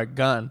Corona do? or a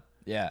gun.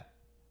 Yeah.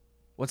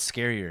 What's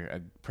scarier,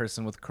 a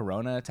person with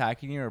Corona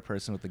attacking you or a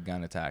person with a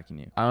gun attacking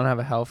you? I don't have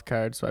a health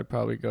card, so I'd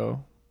probably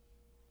go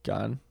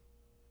gun.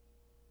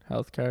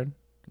 Health card.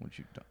 What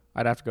you do?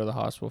 I'd have to go to the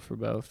hospital for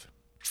both.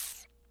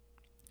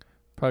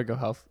 Probably go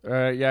health.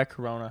 Yeah,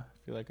 Corona.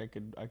 I feel like I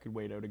could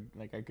wait out.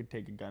 I could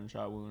take a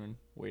gunshot wound and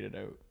wait it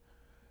out.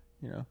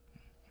 You know,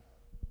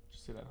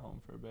 just sit at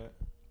home for a bit.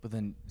 But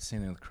then same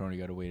thing with Corona.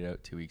 You got to wait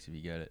out 2 weeks if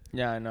you get it.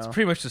 Yeah, I know. It's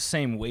pretty much the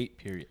same wait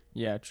period.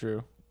 Yeah,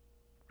 true.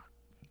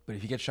 But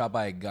if you get shot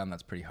by a gun,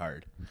 that's pretty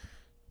hard.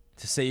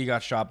 To say you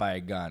got shot by a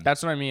gun.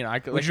 That's what I mean.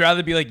 Would you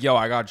rather be like, yo,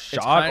 I got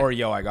shot, or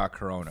yo, I got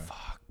Corona?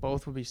 Fuck,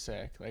 both would be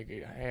sick. Like,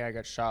 hey, I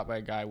got shot by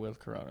a guy with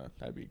Corona.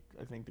 That'd be,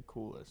 I think, the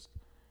coolest.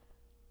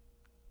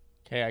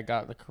 Okay, I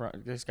got the Corona.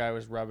 This guy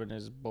was rubbing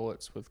his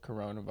bullets with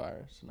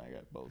coronavirus, and I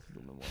got both of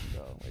them in one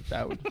go. Like,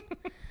 that would...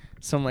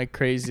 Some, like,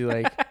 crazy,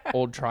 like,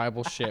 old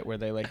tribal shit where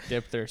they, like,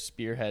 dip their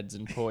spearheads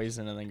in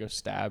poison and then go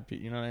stab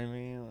people. You know what I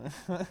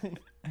mean?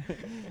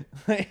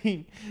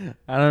 Like,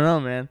 I don't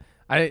know, man.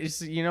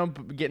 It's, you know,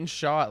 getting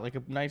shot, like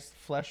a nice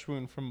flesh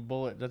wound from a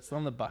bullet, that's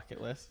on the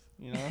bucket list,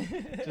 you know?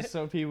 Just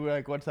so people are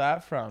like, what's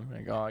that from?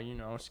 Like, oh, you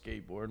know,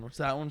 skateboarding. What's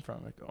that one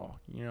from? Like, oh,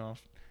 you know,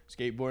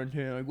 skateboarding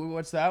too. Like,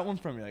 what's that one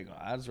from? You're like,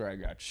 oh, that's where I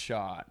got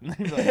shot. And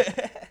they're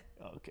like,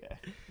 okay,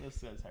 this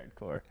is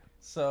hardcore.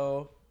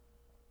 So,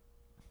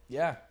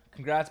 yeah,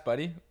 congrats,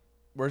 buddy.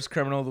 Worst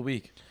criminal of the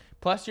week.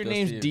 Plus, your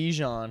name's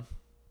Dijon,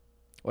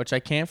 which I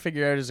can't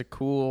figure out is a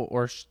cool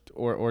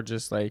or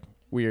just like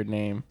weird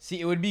name. See,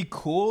 it would be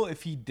cool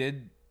if he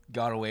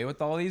got away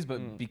with all these,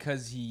 but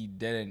because he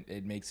didn't,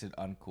 it makes it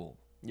uncool.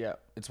 Yeah.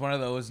 It's one of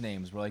those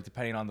names where, like,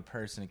 depending on the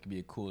person, it could be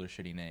a cool or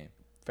shitty name.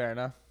 Fair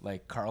enough.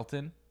 Like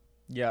Carlton.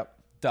 Yep.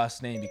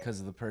 Dust name because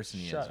of the person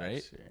he is,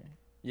 right? Siri.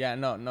 Yeah,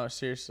 no,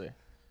 seriously.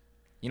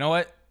 You know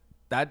what?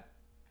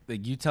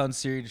 Like, you telling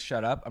Siri to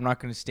shut up, I'm not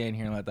going to stand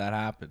here and let that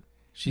happen.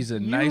 She's a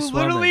nice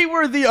woman. You literally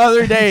were the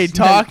other day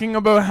talking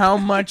about how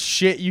much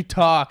shit you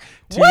talk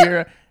to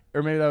your...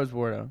 Or maybe that was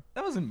Wardo.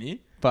 That wasn't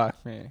me.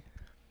 Fuck me.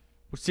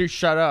 Well, Siri,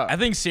 shut up. I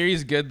think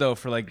Siri's good, though,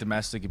 for, like,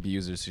 domestic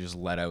abusers who just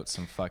let out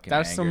some fucking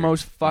That's anger, the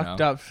most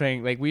fucked up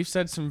thing. Like, we've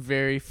said some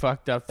very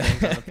fucked up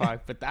things on the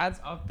podcast, but that's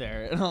up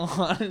there. In all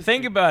honesty.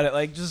 Think about it.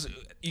 Like,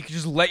 you can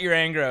just let your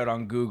anger out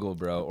on Google,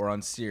 bro, or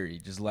on Siri.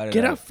 Just let it out.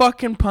 Get a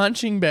fucking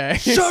punching bag.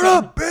 Shut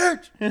up,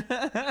 bitch!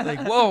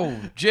 Like, whoa,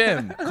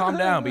 Jim, calm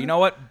down. But you know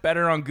what?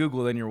 Better on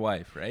Google than your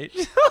wife, right?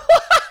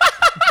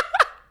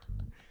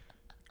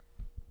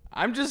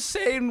 I'm just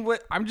saying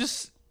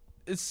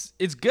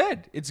it's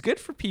good. It's good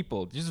for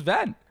people. Just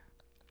vent.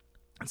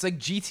 It's like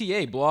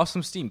GTA. Blow off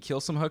some steam. Kill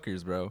some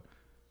hookers, bro.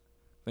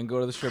 Then go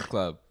to the strip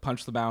club.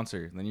 Punch the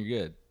bouncer. Then you're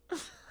good.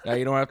 Now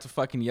you don't have to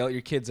fucking yell at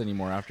your kids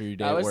anymore after your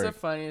day at work. That was the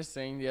funniest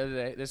thing the other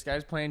day. This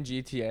guy's playing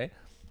GTA.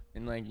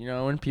 And, like, you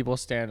know when people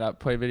stand up,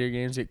 play video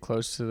games, get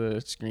close to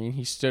the screen?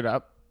 He stood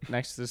up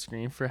next to the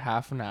screen for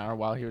half an hour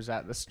while he was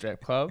at the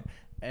strip club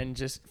and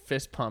just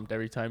fist pumped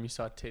every time he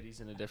saw titties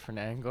in a different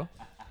angle.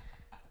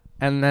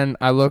 And then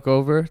I look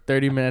over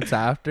 30 minutes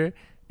after,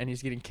 and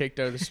he's getting kicked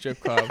out of the strip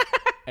club.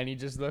 And he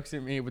just looks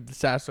at me with the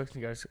sass looks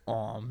and he goes,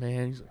 oh,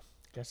 man. He's like,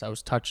 guess I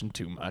was touching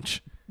too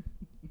much.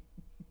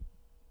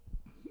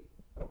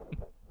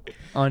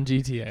 On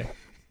GTA.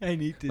 I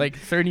need to. Like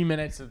 30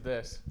 minutes of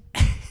this.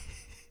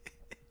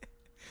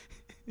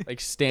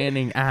 Like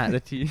standing at the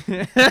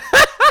TV.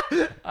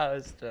 I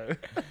was so.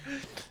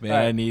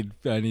 Man,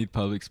 I need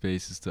public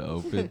spaces to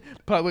open.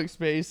 Public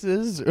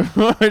spaces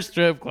or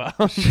strip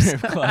clubs?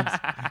 Strip clubs.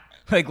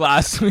 Like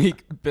last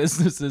week,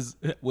 businesses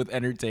with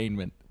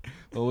entertainment.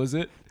 What was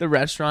it? The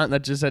restaurant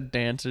that just had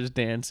dancers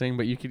dancing,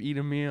 but you could eat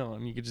a meal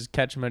and you could just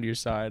catch them out of your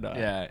side.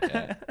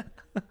 Yeah.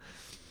 All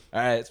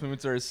right, let's move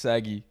into our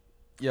seggy.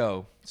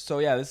 Yo, so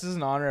yeah, this is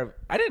in honor of...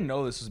 I didn't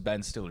know this was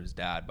Ben Stiller's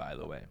dad, by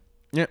the way.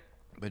 Yep.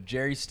 But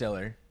Jerry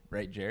Stiller,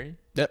 right, Jerry?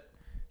 Yep.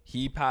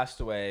 He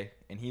passed away,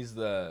 and he's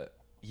the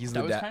dad.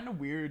 That was kind of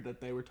weird that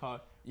they were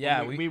talking.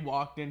 Yeah, we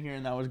walked in here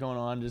and that was going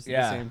on just at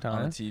the the same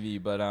time on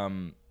TV. But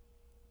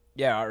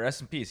Yeah, rest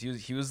in peace.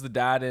 He was the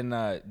dad in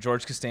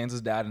George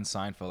Costanza's dad in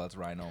Seinfeld. That's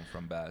where I know him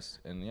from best.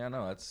 And yeah,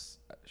 no, that's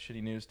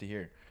shitty news to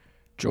hear.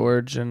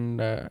 George and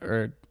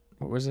or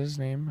what was his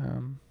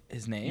name?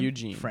 His name?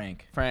 Eugene.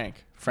 Frank And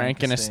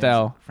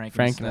Estelle. Frank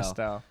and and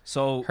Estelle.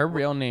 So her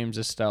real name's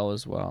Estelle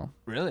as well.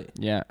 Really?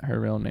 Yeah, her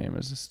real name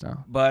is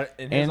Estelle. But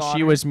in his honor,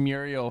 she was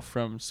Muriel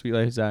from Sweet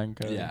Life of Zack and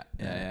Cody.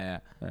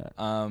 Yeah.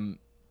 I'm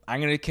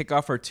gonna kick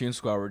off our Toon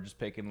Squad. We're just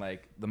picking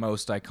like the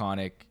most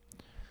iconic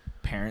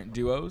parent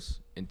duos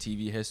in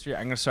TV history.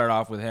 I'm gonna start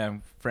off with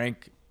him,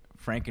 Frank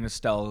and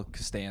Estelle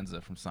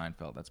Costanza from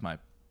Seinfeld. That's my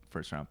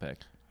first round pick.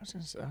 I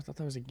thought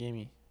that was a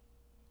gimme.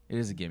 It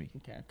is a gimme.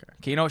 Okay.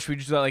 You know what? Should we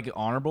just do that like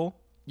honorable?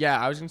 Yeah,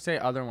 I was gonna say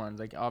other ones,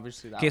 like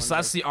obviously that. Okay, so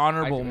that's like, the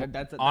honorable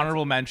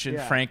honorable mention.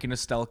 Yeah. Frank and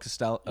Estelle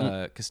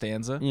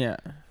Costanza. Yeah.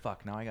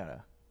 Fuck. Now I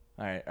gotta.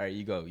 All right.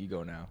 You go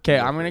now. Okay,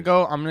 I'm gonna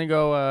go.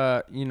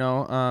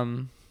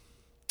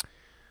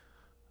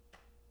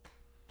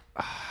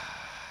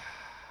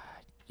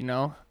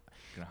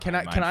 Can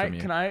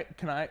I?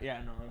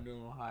 Yeah, no, I'm doing a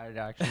little higher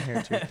action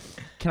here too.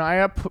 Can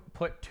I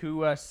put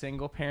two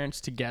single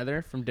parents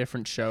together from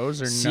different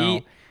shows or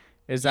no?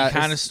 Is that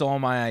kind of stole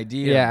my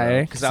idea?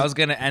 Yeah, because I was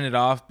gonna end it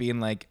off being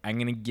like, I'm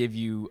gonna give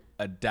you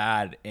a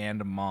dad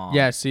and a mom.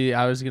 Yeah, see,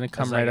 I was gonna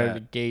come right out of the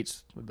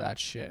gates with that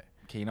shit.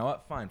 Okay, you know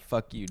what? Fine,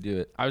 fuck you, do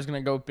it. I was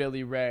gonna go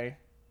Billy Ray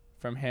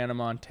from Hannah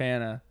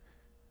Montana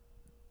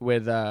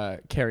with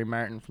Carrie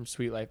Martin from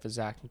Sweet Life of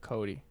Zack and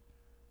Cody.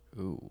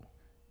 Ooh.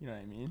 You know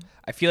what I mean?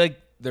 I feel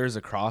like there's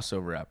a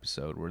crossover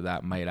episode where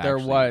that might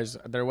actually...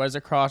 There was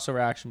a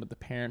crossover action, but the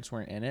parents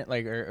weren't in it.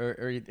 Like,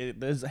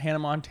 Hannah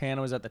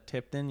Montana was at the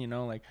Tipton,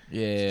 like...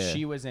 Yeah.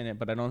 She was in it,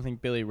 but I don't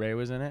think Billy Ray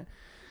was in it.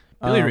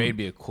 Billy Ray would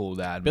be a cool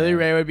dad, Billy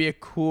Ray would be a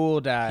cool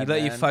dad, He'd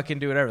let you fucking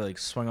do whatever, like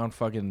swing on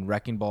fucking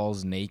wrecking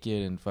balls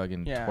naked and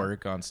fucking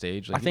twerk on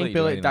stage. Like,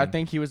 I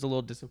think he was a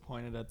little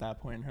disappointed at that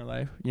point in her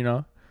life,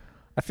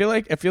 I feel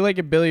like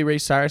if Billy Ray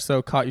Cyrus,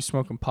 though, caught you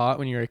smoking pot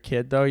when you were a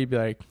kid, though, you'd be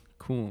like...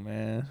 Cool,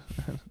 man.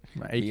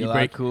 My achy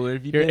break. Cooler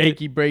if you You're did.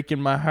 achy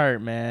breaking my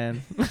heart,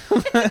 man.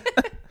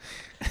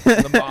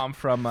 The mom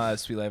from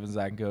Sweet Life of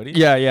Zack and Cody.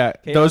 Yeah.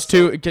 Okay, those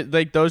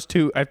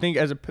two. I think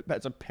as a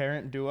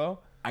parent duo,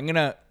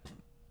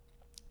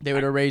 they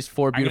would have raised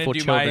four beautiful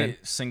children. I'm gonna do my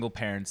single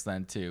parents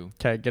then too.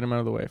 Okay, get them out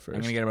of the way first.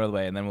 I'm gonna get them out of the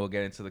way, and then we'll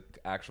get into the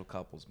actual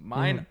couples.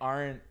 Mine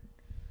aren't.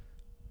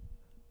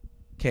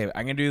 Okay,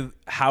 I'm gonna do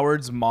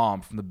Howard's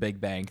mom from The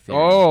Big Bang Theory.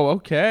 Oh,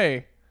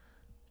 okay.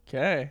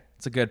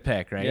 It's a good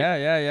pick, right?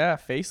 Yeah.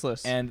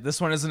 Faceless. And this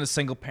one isn't a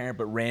single parent,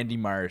 but Randy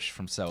Marsh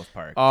from South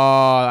Park. Oh,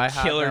 I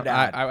have killer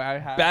dad. I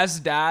have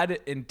best dad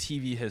in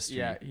TV history.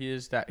 Yeah, he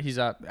is that. He's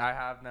up. I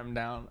have them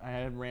down. I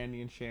had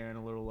Randy and Sharon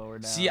a little lower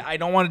down. See, I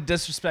don't want to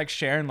disrespect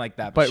Sharon like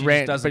that, but she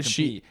just doesn't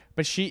compete.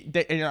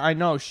 I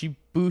know she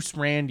boosts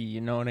Randy.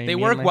 You know what I mean? They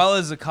work well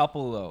as a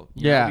couple though.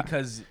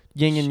 Because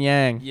yin and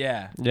yang.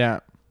 Yeah.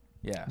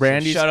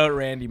 Randy. So shout out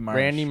Randy Marsh.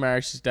 Randy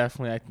Marsh is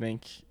definitely, I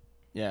think.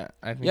 Yeah,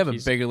 I think you have a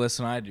bigger list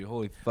than I do.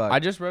 Holy fuck! I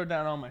just wrote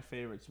down all my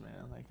favorites,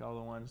 man. Like all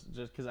the ones,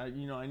 just because I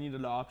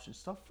needed the options.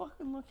 Stop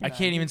fucking looking. I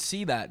can't even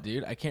see that,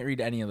 dude. I can't read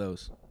any of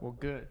those. Well,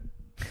 good.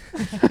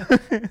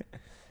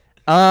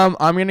 I'm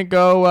gonna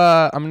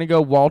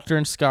go Walter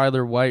and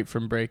Skylar White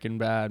from Breaking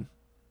Bad.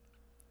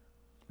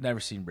 Never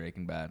seen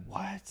Breaking Bad.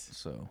 What?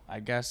 So I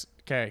guess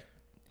okay.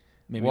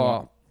 Maybe.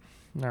 Well,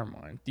 never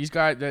mind. These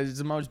guys, is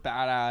the most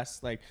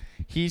badass. Like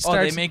he starts.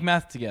 Oh, they make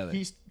meth together.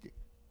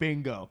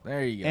 Bingo.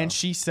 There you go. And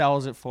she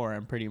sells it for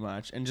him pretty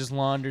much and just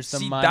launders the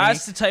money.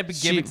 That's the type of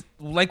giving.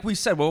 Like we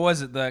said, what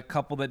was it? The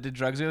couple that did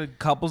drugs together?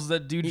 Couples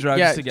that do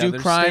drugs together. Do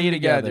crime stay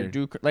together.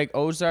 Like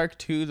Ozark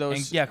too.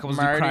 Those couples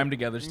do crime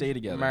together, stay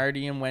together.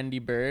 Marty and Wendy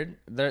Bird.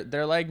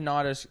 They're like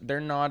not as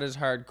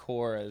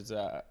hardcore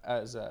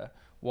as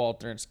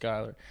Walter and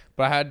Skylar.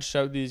 But I had to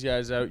shout these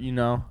guys out,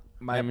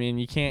 I mean,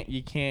 you can't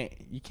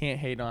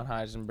hate on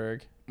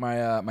Heisenberg.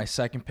 My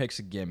second pick's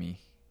a gimme.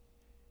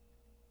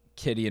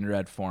 Kitty and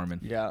Red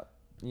Foreman. Yeah.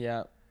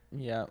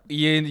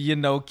 You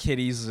know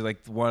Kitty's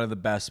like one of the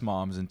best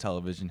moms in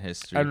television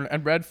history.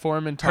 And Red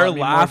Foreman taught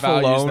me more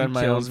values than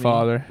my own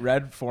father.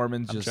 Red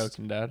Foreman just... I'm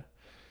joking, Dad.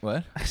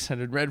 What? I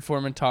said Red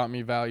Foreman taught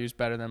me values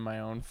better than my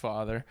own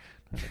father.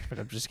 But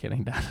I'm just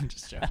kidding, Dad. I'm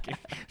just joking.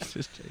 I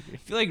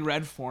feel like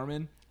Red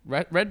Foreman...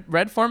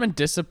 Red Foreman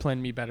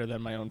disciplined me better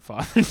than my own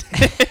father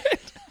did.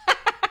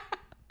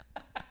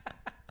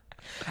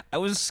 I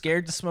was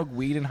scared to smoke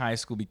weed in high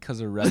school because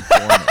of Red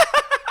Foreman.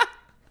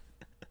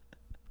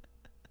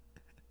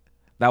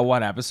 That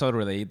one episode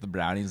where they eat the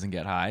brownies and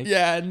get high.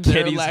 Yeah, and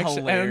Kitty's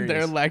hilarious. And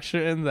they're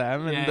lecturing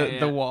them,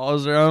 and the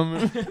walls are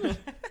That's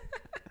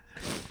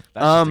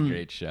just a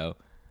great show.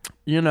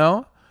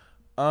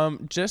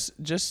 Just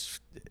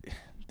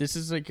this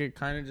is like a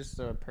kind of just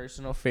a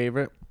personal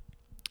favorite.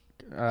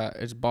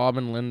 It's Bob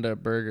and Linda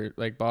Burger,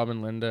 like Bob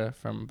and Linda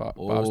from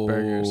Bob's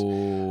Burgers.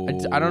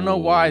 I don't know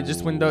why.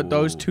 Just when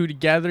those two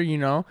together,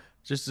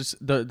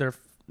 they're.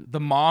 The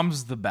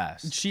mom's the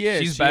best. She is.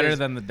 She's better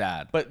than the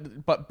dad.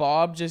 But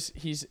Bob just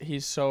he's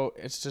so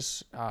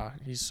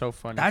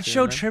funny. That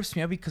show trips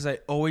me out because I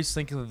always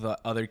think of the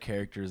other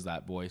characters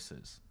that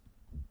voices.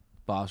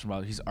 Bob's from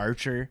Bob's. He's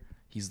Archer.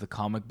 He's the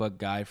comic book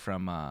guy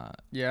from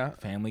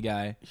Family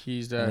Guy.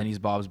 He's and then he's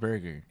Bob's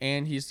Burger.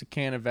 And he's the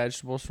can of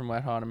vegetables from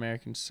Wet Hot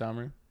American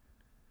Summer.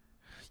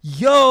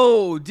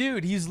 Yo,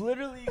 dude, he's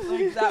literally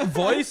like that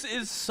voice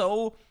is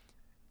so.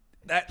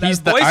 That voice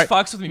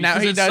fucks with me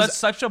because he does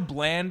such a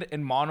bland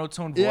and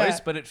monotone voice,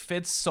 but it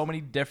fits so many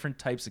different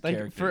types of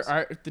characters.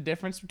 The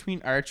difference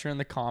between Archer and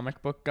the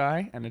comic book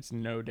guy, and it's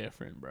no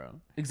different, bro.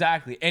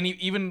 Exactly, and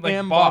even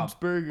like Bob's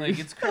Burgers, like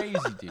it's crazy,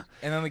 dude.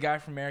 And then the guy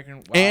from American,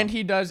 wow. and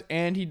he does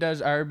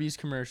Arby's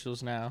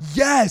commercials now.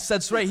 Yes,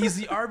 that's right. He's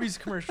the Arby's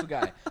commercial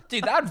guy,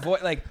 dude. That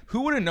voice, like,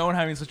 who would have known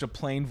having such a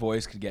plain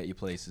voice could get you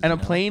places? And a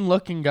plain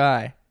looking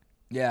guy.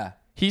 Yeah,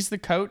 he's the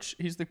coach.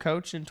 He's the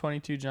coach in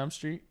 22 Jump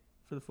Street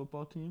for the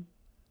football team.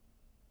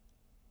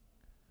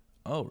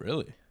 Oh,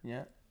 really?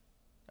 Yeah.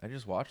 I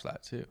just watched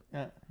that too.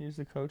 Yeah, he's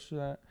the coach for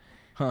that.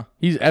 Huh.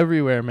 He's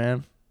everywhere,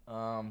 man.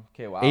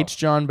 Okay, wow.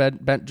 John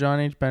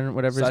H. Bennett,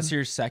 whatever. So that's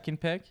your second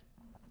pick?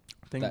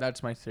 I think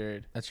that's my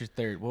third. That's your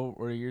third. What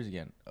are yours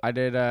again? I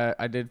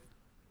did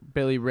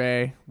Billy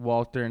Ray,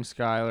 Walter and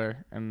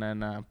Skylar, and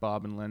then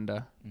Bob and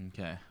Linda.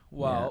 Okay.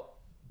 Well,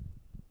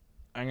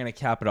 I'm going to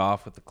cap it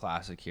off with the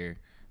classic here.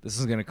 This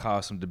is going to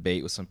cause some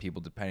debate with some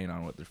people depending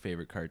on what their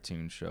favorite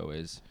cartoon show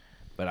is.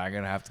 But I'm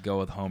going to have to go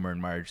with Homer and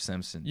Marge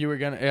Simpson. You were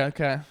going to...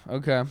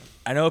 Okay.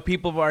 I know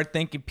people are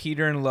thinking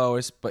Peter and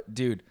Lois, but,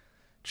 dude,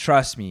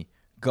 trust me.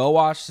 Go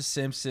watch The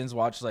Simpsons.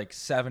 Watch, like,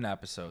 7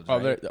 episodes,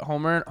 right?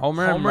 Homer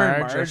and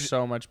Marge are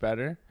so much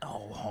better.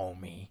 Oh,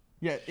 homie.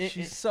 Yeah,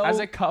 she's so... As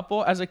a couple,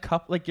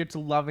 like, it's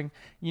loving...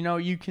 You know,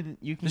 you can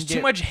There's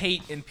too much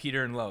hate in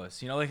Peter and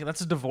Lois. You know, like, that's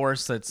a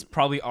divorce that's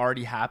probably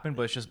already happened,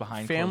 but it's just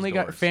behind closed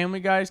doors. Family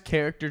Guy's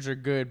characters are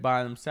good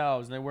by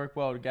themselves, and they work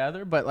well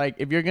together. But, like,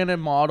 if you're going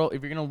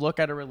to look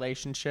at a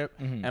relationship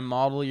and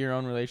model your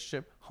own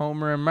relationship,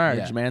 Homer and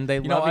Marge, man, they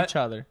love each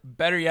other.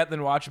 Better yet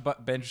than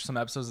binge some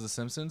episodes of The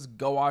Simpsons,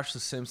 go watch The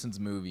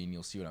Simpsons movie, and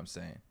you'll see what I'm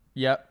saying.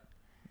 Yep.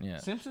 Yeah.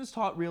 Simpsons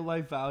taught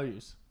real-life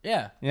values.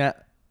 Yeah. Yeah.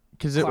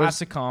 Because it was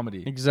classic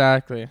comedy.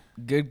 Exactly.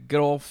 Good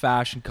old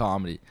fashioned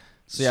comedy.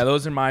 So yeah,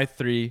 those are my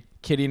 3: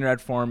 Kitty and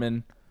Red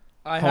Foreman,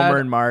 Homer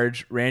and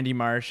Marge, Randy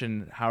Marsh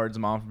and Howard's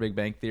mom from Big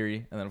Bang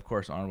Theory, and then of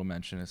course honorable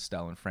mention is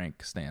Stella and Frank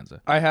Costanza.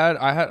 I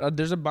had.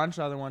 There's a bunch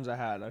of other ones I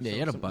had. You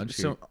had a bunch.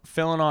 So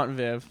Phil and Aunt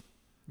Viv.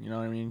 You know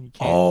what I mean? You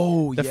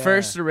can't,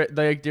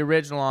 the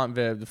original Aunt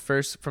Viv,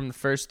 from the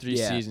first 3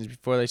 seasons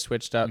before they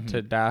switched up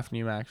to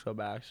Daphne Maxwell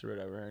Baxter,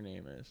 whatever her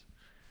name is.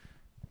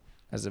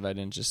 As if I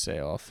didn't just say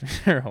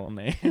her whole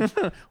name,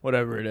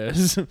 whatever it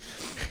is.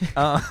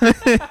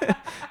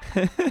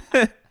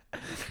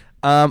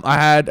 I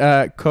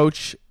had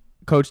Coach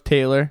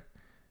Taylor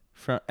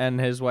and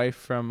his wife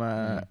from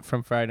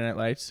Friday Night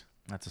Lights.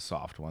 That's a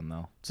soft one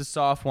though. It's a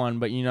soft one,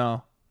 but you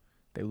know,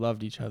 they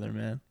loved each other,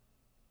 man.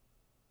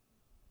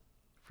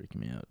 Freaking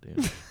me out,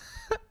 dude.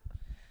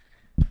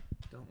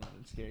 Don't let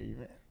it scare you,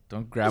 man.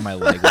 Don't grab my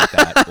leg like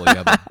that while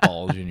you have a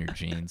bulge in your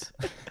jeans.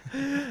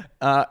 And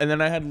then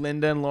I had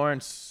Linda and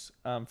Lawrence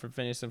from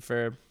Phineas and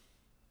Ferb.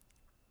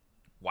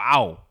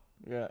 Wow.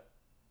 Yeah.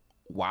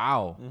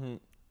 Wow.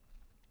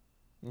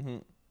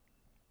 I'm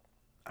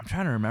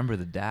trying to remember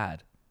the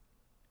dad.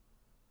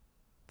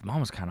 The mom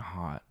was kind of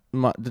hot.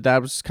 The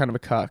dad was kind of a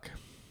cuck.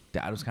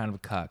 Dad was kind of a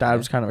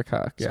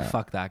cuck. Yeah. So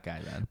fuck that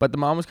guy then. But the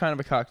mom was kind of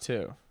a cuck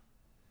too.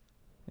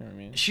 You know what I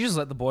mean? She just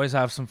let the boys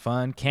have some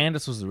fun.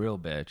 Candace was the real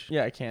bitch.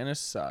 Yeah, Candace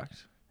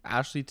sucked.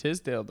 Ashley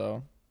Tisdale,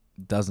 though.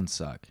 Doesn't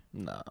suck.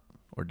 No.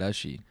 Or does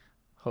she?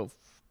 Hope.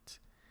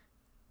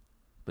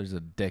 There's a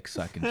dick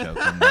sucking joke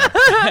in there.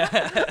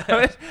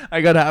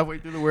 I got halfway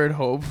through the word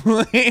hope.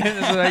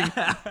 It's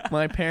like,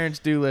 my parents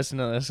do listen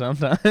to this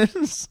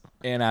sometimes.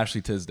 And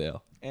Ashley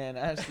Tisdale. And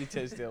Ashley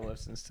Tisdale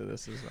listens to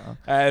this as well.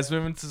 Let's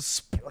move into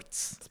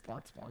sports.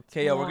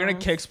 Okay, we're going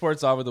to kick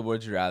sports off with the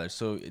Would You Rather.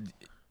 So...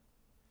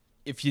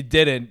 if you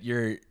didn't,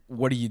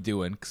 what are you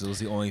doing? Because it was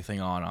the only thing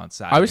on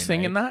Saturday. I was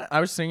thinking that.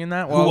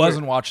 Who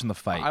wasn't watching the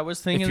fight? I was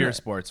thinking if you're a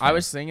sports fan. I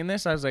was thinking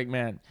this. I was like,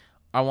 man,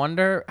 I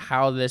wonder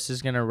how this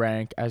is gonna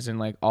rank as in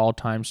like all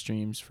time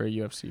streams for a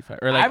UFC fight.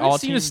 Or like I haven't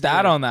seen a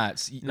stat on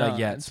that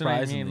yet.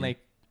 Surprisingly, like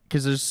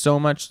because there's so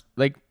much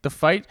like the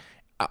fight.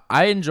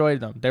 I enjoyed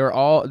them. They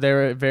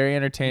were very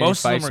entertaining.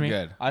 Most fights of them were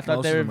good. I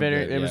thought they were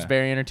very. It was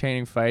very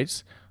entertaining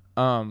fights.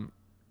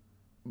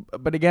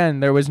 But again,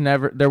 there was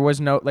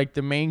no like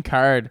the main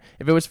card.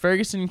 If it was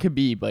Ferguson and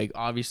Khabib, like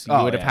obviously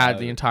you would have had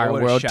the entire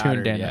world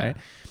tuned in, right?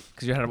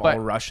 Because you had them all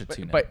Russia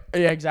tuned in. But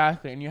yeah,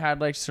 exactly. And you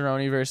had like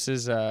Cerrone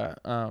versus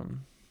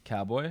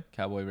Cowboy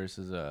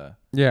versus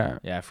yeah,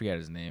 I forget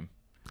his name.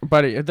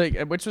 But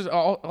which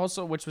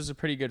was a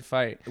pretty good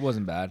fight. It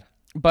wasn't bad.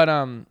 But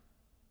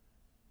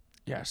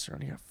yeah,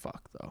 Cerrone got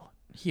fucked though.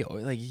 He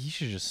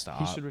should just stop.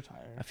 He should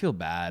retire. I feel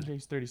bad.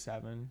 He's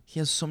 37. He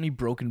has so many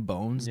broken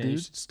bones, dude. He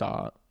should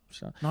stop.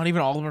 Not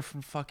even all of them are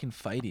from fucking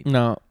fighting.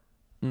 No.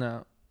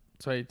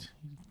 So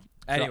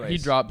anyways, he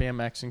dropped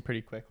BMXing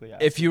pretty quickly.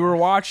 If you were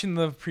watching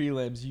the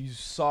prelims, you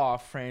saw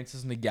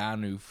Francis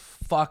Ngannou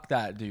fuck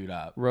that dude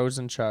up.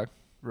 Rosenchuck,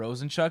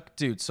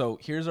 dude. So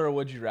here's our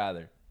Would You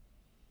Rather.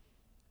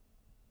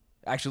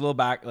 Actually, a little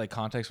back like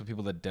context for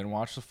people that didn't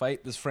watch the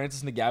fight. This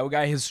Francis Ngannou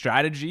guy, his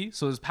strategy.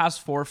 So his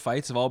past 4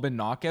 fights have all been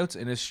knockouts,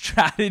 and his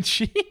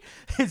strategy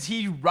is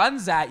he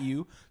runs at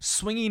you,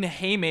 swinging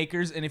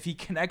haymakers, and if he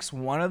connects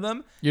one of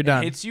them, you're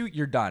done. Hits you,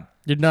 you're done.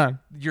 You're done.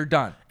 You're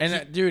done.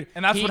 And dude,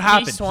 and that's what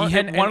happened. He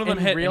hit one of them,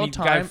 hit, real and the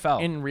time, guy fell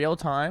in real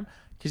time.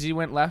 Because he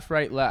went left,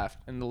 right, left,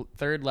 and the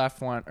third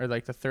left one, or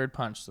like the third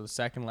punch, so the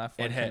second left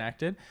one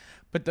connected.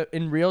 But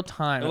in real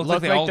time, it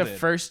looked like the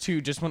first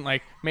 2 just went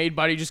like made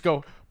Buddy just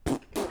go,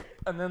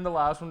 and then the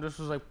last one just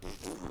was like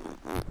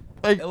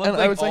it looked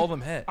like all of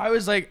them hit. I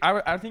was like,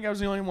 I think I was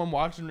the only one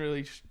watching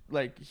really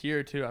like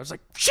here too. I was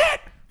like,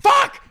 shit,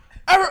 fuck,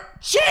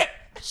 shit.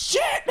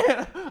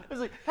 I was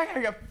like, that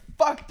guy got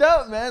fucked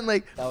up, man.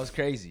 Like that was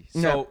crazy.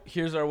 So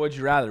here's our would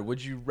you rather.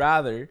 Would you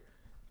rather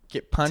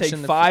get punched take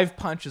in the 5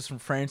 punches from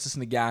Francis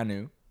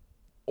Ngannou,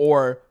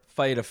 or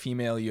fight a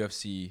female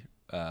UFC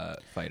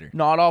fighter?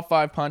 Not all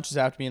 5 punches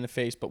have to be in the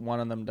face, but one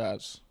of them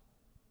does.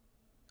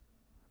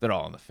 They're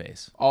all in the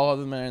face. All of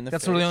them are in the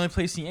face. That's the only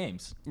place he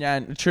aims. Yeah,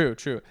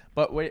 true.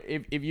 But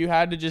if you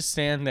had to just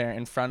stand there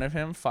in front of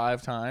him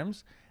 5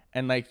 times,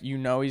 and like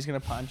he's gonna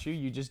punch you,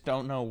 you just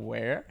don't know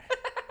where.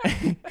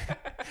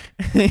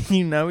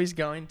 He's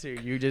going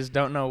to. You just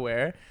don't know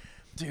where.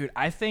 Dude,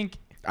 I think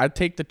I'd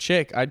take the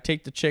chick.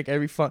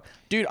 Every fun.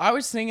 Dude, I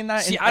was thinking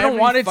that. See, I don't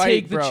want to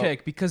take the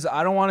chick because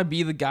I don't want to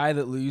be the guy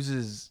that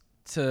loses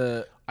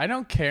to. I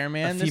don't care,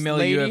 man. A female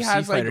this lady UFC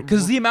has fighter.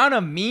 Because the amount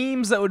of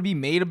memes that would be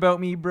made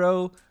about me,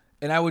 bro,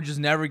 and I would just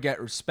never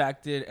get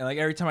respected. And like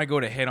every time I go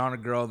to hit on a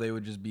girl, they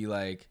would just be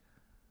like,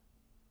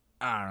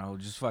 I don't know,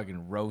 just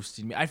fucking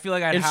roasting me. I feel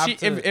like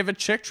if a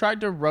chick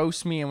tried to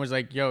roast me and was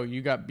like, "Yo,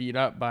 you got beat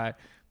up by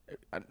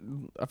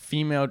a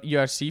female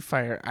UFC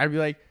fighter," I'd be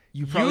like,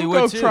 You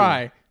go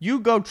try. You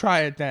go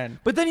try it then.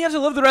 But then you have to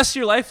live the rest of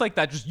your life like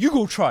that. Just you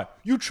go try.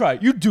 You try.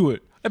 You do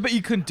it. I bet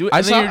you couldn't do it.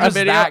 I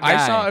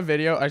saw a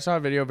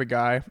video of a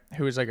guy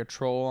who was like a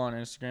troll on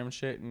Instagram and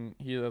shit, and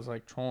he was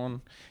like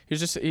trolling.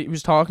 He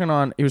was talking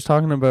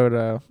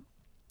about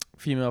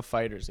female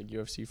fighters, like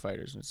UFC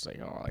fighters, and it's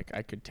like, oh, like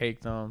I could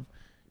take them.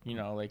 You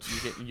know, like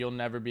you'll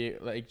never be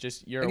like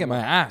just you're. I get my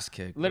ass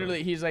kicked.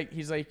 Literally, bro.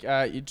 he's like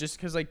just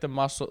because like the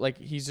muscle, like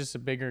he's just a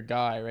bigger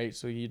guy, right?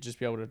 So he'd just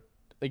be able to.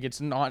 Like,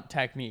 it's not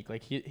technique.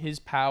 Like, his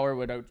power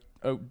would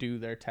outdo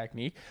their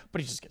technique,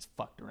 but he just gets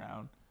fucked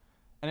around.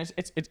 And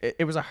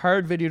it was a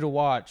hard video to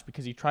watch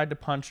because he tried to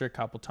punch her a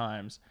couple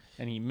times,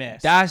 and he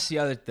missed. That's the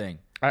other thing.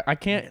 I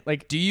can't,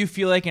 like... Do you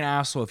feel like an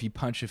asshole if you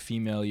punch a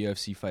female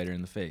UFC fighter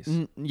in the face?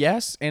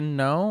 Yes and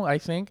no, I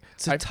think.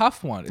 It's a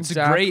tough one. It's a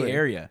gray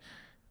area.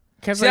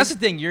 See, that's the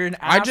thing. You're an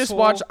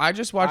asshole. I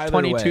just watched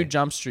 22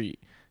 Jump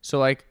Street. So,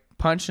 like...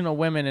 Punching a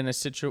woman in a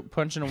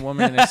situation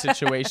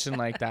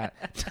like that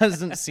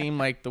doesn't seem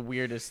like the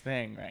weirdest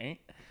thing, right?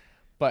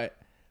 But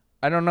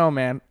I don't know,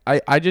 man.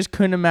 I just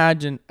couldn't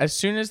imagine as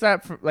soon as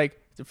that like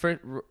the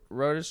first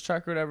Rota's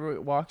truck or whatever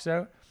walks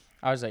out,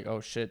 I was like, oh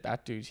shit,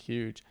 that dude's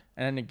huge.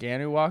 And then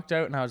Ngannou walked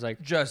out, and I was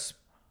like, just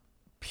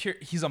pure.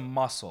 He's a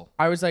muscle.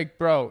 I was like,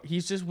 bro,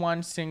 he's just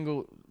one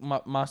single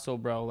muscle,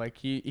 bro. Like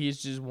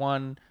he's just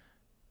one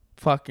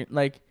fucking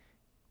like.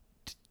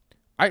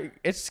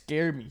 It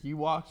scared me. He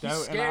walked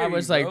out, and I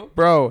was like,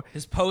 "Bro."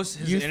 His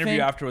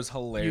interview after was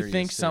hilarious. You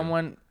think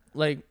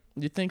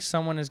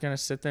someone is gonna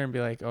sit there and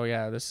be like, "Oh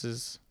yeah, this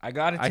is." I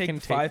gotta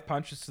take 5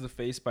 punches to the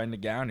face by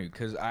Ngannou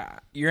because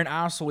you're an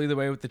asshole either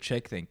way with the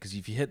chick thing. Because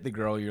if you hit the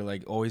girl, you're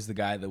like always the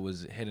guy that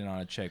was hitting on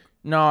a chick.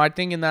 No, I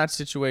think in that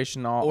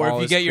situation,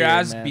 if you get your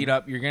ass beat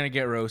up, you're gonna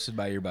get roasted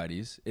by your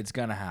buddies. It's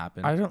gonna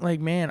happen. I don't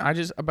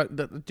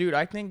dude,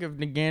 I think if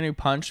Ngannou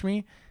punched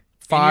me.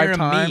 5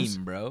 times,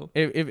 meme, bro.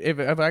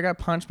 If I got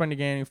punched by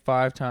Ngannou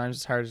 5 times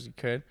as hard as he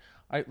could,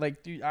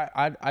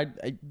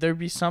 there'd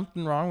be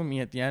something wrong with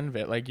me at the end of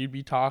it. Like you'd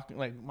be talking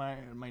like my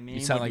name. You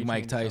sound like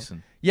Mike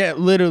Tyson. Yeah,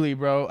 literally,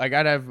 bro. Like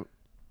I'd have.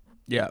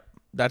 Yeah,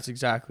 that's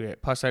exactly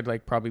it. Plus, I'd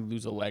like probably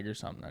lose a leg or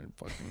something. I'd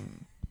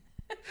fucking.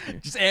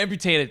 Just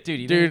amputate it, dude.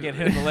 You didn't get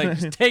hit in the leg.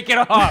 Just take it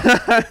off.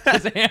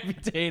 Just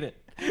amputate it.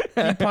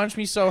 He punched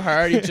me so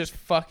hard, he just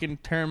fucking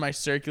turned my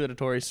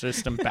circulatory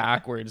system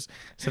backwards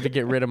so to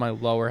get rid of my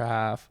lower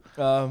half.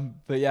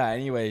 But yeah,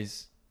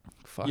 anyways,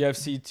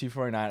 UFC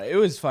 249. It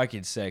was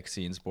fucking sick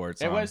seeing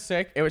sports. It was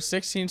sick. It was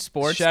 16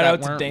 sports. Shout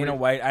out to Dana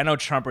White. I know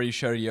Trump already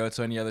shouted you out,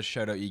 so any other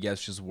shout out you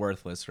guess just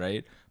worthless,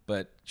 right?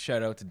 But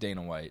shout out to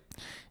Dana White.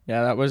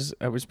 Yeah, that was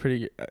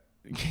pretty good.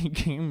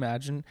 Can you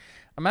imagine?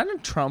 Imagine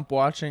Trump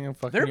watching a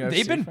fucking UFC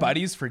They've been fight.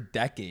 buddies for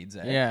decades.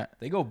 Eh? Yeah.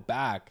 They go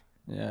back.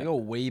 Yeah. They go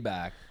way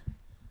back.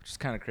 Which is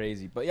kind of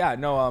crazy. But yeah,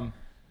 no,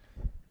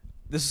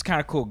 this is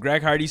kind of cool.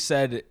 Greg Hardy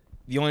said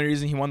the only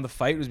reason he won the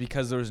fight was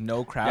because there was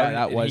no crowd. Yeah,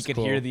 that and was he could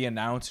cool. hear the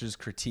announcers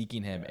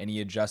critiquing him, and he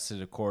adjusted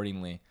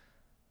accordingly.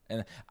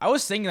 And I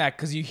was thinking that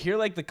because you hear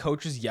like the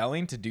coaches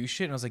yelling to do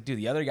shit, and I was like, dude,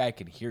 the other guy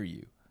can hear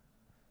you.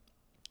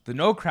 The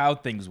no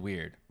crowd thing's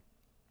weird.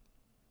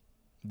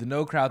 The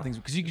no crowd thing's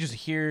because you can just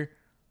hear.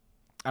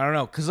 I don't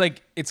know, because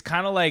like it's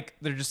kind of like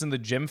they're just in the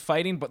gym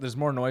fighting, but there's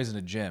more noise in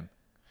the gym.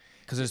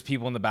 Because there's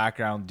people in the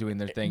background doing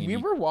their thing. We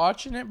were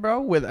watching it, bro,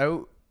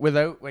 without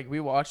without like we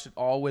watched it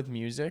all with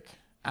music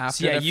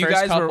after yeah, the you first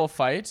guys couple were-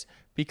 fights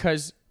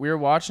because we were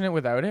watching it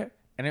without it.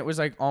 And it was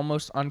like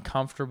almost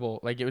uncomfortable.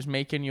 Like it was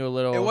making you a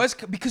little. It was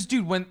because,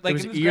 dude, when like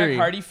was it was eerie. Greg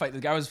Hardy fight, the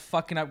guy was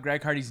fucking up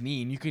Greg Hardy's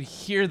knee, and you could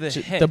hear the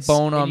hits, the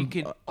bone and on. you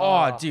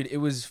could, dude, it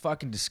was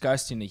fucking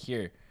disgusting to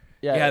hear.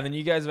 Yeah. Then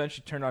you guys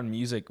eventually turned on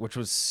music, which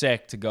was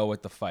sick to go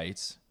with the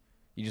fights.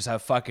 You just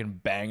have fucking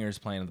bangers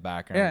playing in the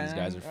background. Yeah, These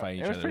guys are fighting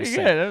each it was other. pretty It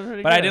was good. sick. It was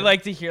pretty But good. I did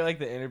like to hear like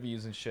the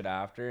interviews and shit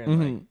after,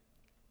 and like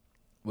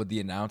what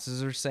the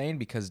announcers are saying,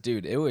 because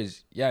dude, it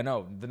was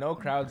the no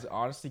crowd's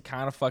honestly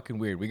kind of fucking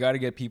weird. We got to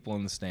get people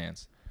in the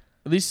stands.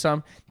 At least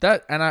some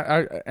that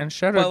and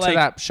shout But, out like, to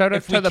that. Shout out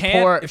if we to the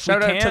can't- poor. if we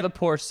Shout out to can't- the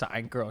poor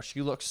sign girl.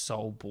 She looks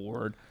so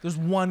bored. There's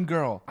one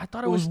girl. I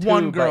thought it it was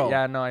one two, girl. But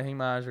yeah, no, I think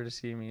my eyes were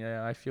deceiving me.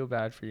 Yeah, I feel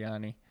bad for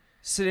Yanni.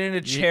 Sitting in a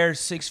chair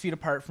 6 feet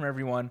apart from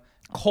everyone.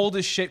 Cold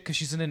as shit because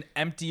she's in an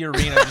empty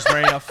arena just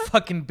wearing a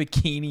fucking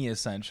bikini,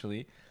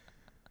 essentially.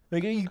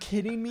 Like, are you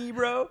kidding me,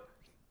 bro?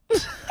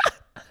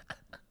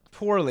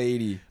 Poor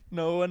lady.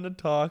 No one to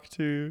talk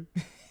to.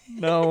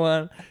 No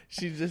one.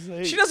 She's just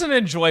like She doesn't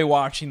enjoy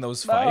watching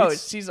those no,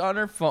 fights. she's on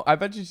her phone. I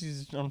bet you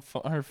she's on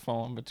her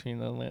phone between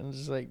the lens.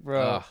 Just like,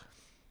 bro. Ugh.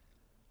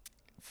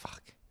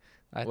 Fuck.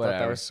 I thought Whatever.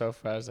 that was so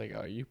fun. I was like,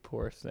 oh, you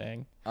poor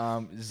thing.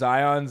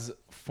 Zion's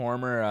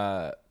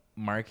former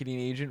marketing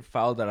agent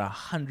filed a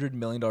 $100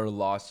 million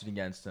lawsuit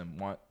against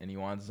him, and he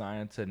wants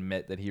Zion to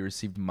admit that he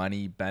received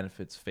money,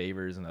 benefits,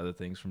 favors, and other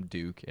things from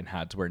Duke and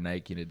had to wear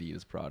Nike and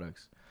Adidas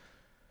products.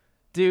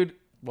 Dude,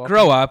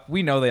 grow up.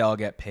 We know they all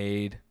get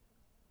paid.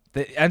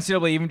 The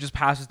NCAA even just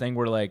passed this thing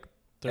where like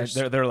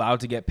they're allowed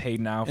to get paid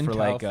now for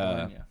like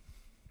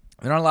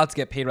they're not allowed to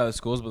get paid by the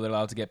schools, but they're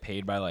allowed to get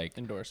paid by like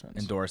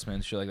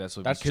endorsements, shit like that.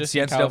 So that's you could just see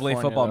in NCAA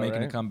California, football though, making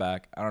right? a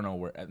comeback. I don't know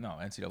where. No,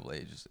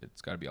 NCAA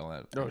it's got to be all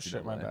that. Oh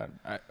shit, my bad.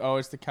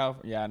 It's the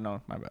California. Yeah,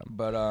 no, my bad.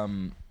 But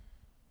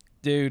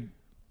dude,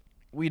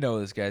 we know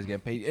this guy's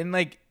getting paid, and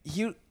like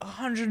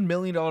 $100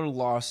 million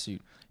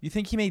lawsuit. You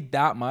think he made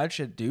that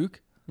much at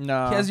Duke?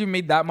 No, He hasn't even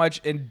made that much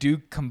in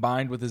Duke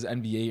combined with his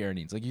NBA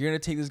eurnings. Like, you're gonna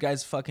take this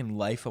guy's fucking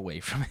life away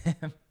from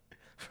him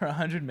for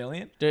 $100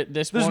 million?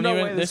 This There's won't no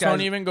way even. this This won't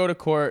guy's- even go to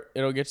court.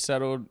 It'll get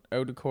settled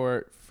out of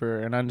court for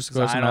an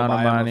undisclosed Zion will amount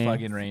of buy him money. a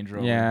fucking Range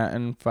Rover. Yeah,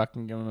 and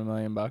fucking give him $1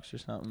 million or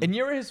something. And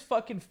you're his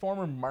fucking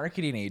former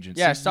marketing agent.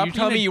 Yeah, so stop you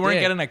telling being me a you weren't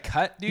dick. getting a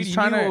cut, dude? He's You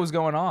trying knew to- what was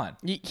going on.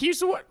 He's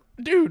the one,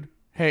 dude.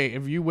 Hey,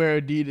 if you wear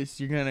Adidas,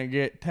 you're gonna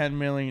get $10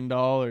 million.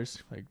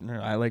 Like, no,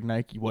 I like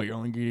Nike. Well, you're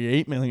only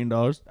getting $8 million.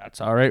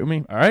 That's all right with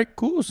me. All right,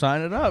 cool.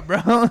 Sign it up,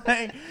 bro.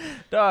 Like,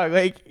 dog,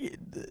 like,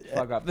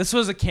 Fuck off. This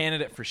was a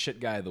candidate for shit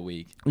guy of the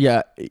week.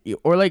 yeah.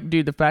 Or like,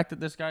 dude, the fact that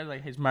this guy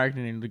like his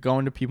marketing to go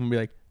into people and be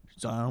like,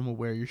 Zion will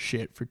wear your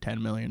shit for $10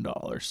 million,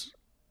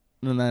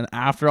 and then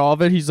after all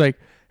of it, he's like,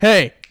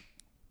 hey.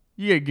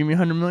 You gotta give me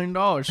 $100 million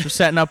for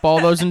setting up all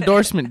those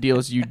endorsement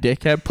deals, you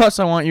dickhead. Plus,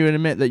 I want you to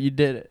admit that you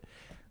did it.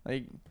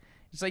 Like,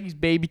 it's like he's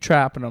baby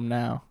trapping them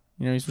now.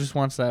 You know, he just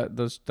wants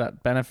those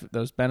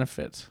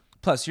benefits.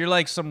 Plus, you're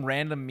like some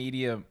random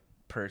media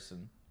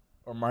person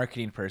or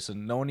marketing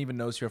person. No one even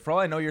knows you. For all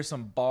I know, you're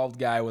some bald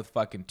guy with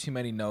fucking too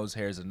many nose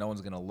hairs that no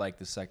one's gonna like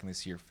the second they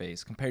see your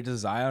face. Compared to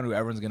Zion, who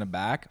everyone's gonna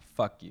back,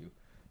 fuck you.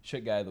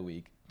 Shit guy of the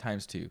week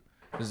times 2.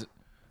 There's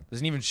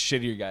an even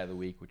shittier guy of the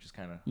week, which is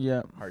kind of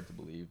hard to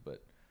believe.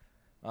 But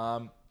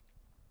I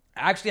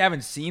actually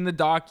haven't seen the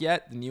doc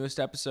yet, the newest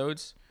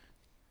episodes.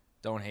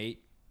 Don't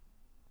hate.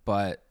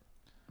 But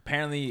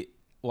apparently,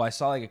 I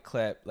saw like a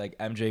clip, like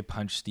MJ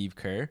punched Steve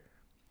Kerr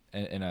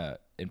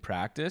in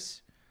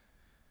practice.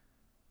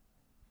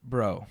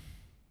 Bro,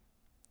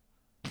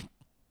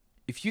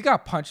 if you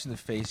got punched in the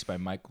face by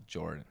Michael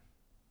Jordan,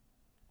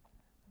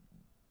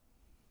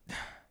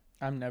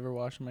 I'm never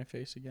washing my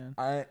face again.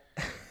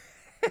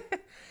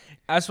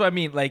 That's what I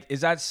mean. Like,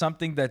 is that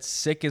something that's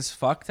sick as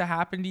fuck to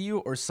happen to you,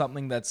 or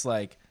something that's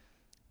like,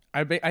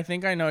 I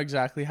think I know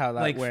exactly how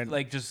that went.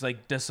 Like just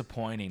like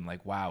disappointing.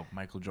 Like, wow,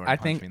 Michael Jordan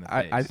punched me in the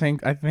face. I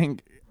think.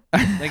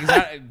 Like, is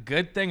that a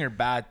good thing or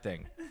bad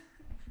thing?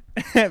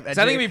 I think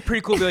it'd be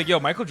pretty cool to be like, yo,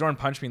 Michael Jordan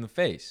punched me in the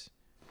face.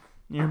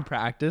 You're in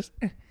practice.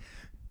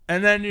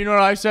 And then you know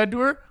what I said to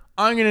her?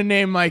 I'm gonna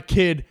name my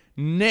kid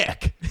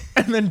Nick.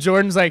 And then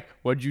Jordan's like,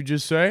 what'd you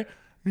just say?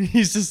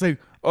 He's just like,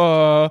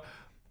 said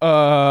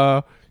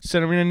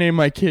I'm gonna name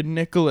my kid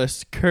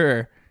Nicholas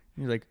Kerr.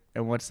 He's like,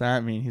 and what's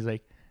that mean? He's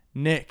like,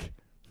 Nick.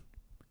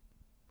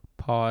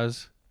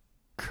 Pause.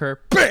 Kerr.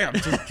 Bam!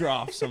 Just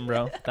drops him,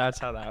 bro. That's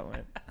how that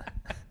went.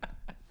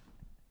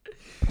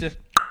 Just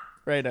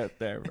right out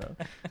there, bro.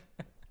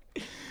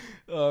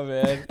 Oh,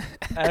 man.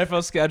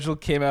 NFL schedule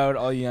came out.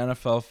 All you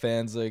NFL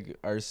fans like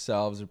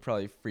ourselves are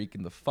probably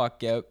freaking the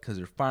fuck out because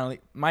they're finally...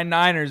 My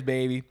Niners,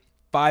 baby.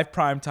 5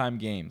 primetime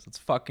games. Let's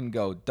fucking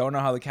go. Don't know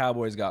how the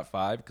Cowboys got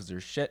 5 because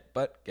they're shit,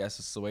 but guess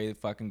it's the way it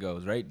fucking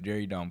goes, right?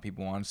 Jerry Dome.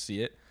 People want to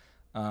see it.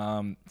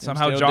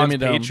 Somehow John's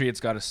Patriots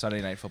got a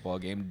Sunday night football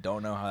game.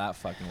 Don't know how that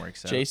fucking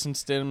works out. Jason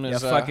Stidham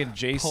is fucking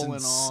Jason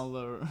pulling all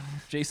the...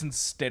 Jason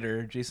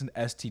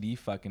STD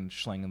fucking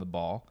slinging the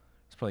ball.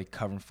 He's probably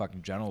covering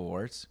fucking genital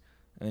warts.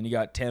 And then you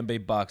got Tampa Bay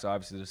Bucks.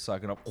 Obviously, they're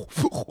sucking up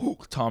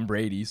Tom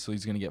Brady, so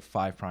he's going to get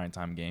 5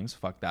 primetime games.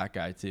 Fuck that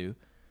guy, too.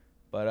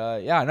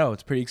 But, yeah, no,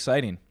 it's pretty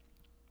exciting.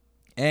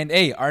 And,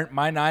 hey, aren't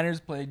my Niners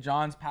play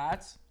John's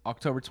Pats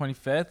October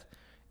 25th?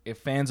 If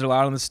fans are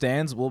allowed in the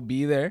stands, we'll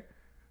be there.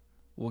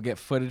 We'll get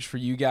footage for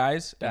you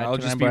guys. And I'll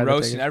just be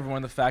roasting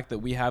everyone the fact that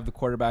we have the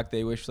quarterback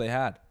they wish they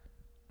had.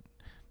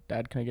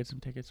 Dad, can I get some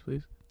tickets,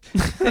 please?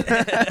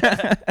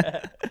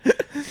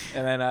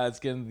 And then let's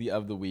get into the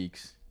of the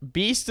weeks.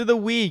 Beast of the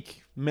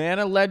week. Man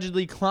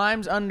allegedly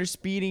climbs under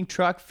speeding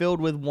truck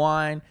filled with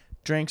wine,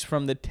 drinks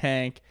from the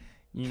tank.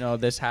 You know,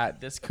 this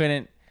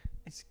couldn't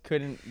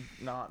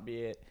not be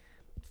it.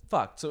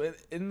 Fuck. So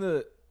in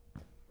the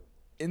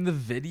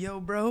video,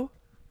 bro,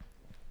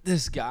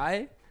 this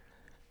guy.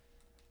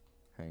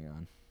 Hang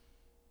on.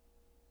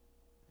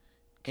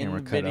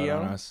 Camera cut out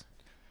on us.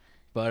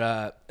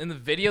 But in the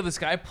video, this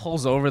guy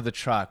pulls over the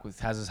truck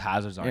has his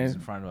hazards on. He's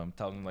in front of him,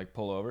 telling him like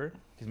pull over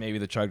because maybe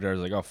the truck driver's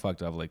like, oh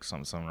fuck, I have like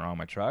something wrong with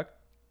my truck.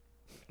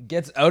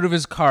 Gets out of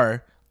his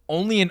car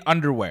only in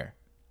underwear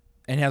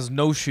and has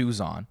no shoes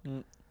on.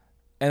 And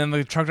then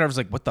the truck driver's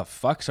like, what the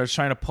fuck? Starts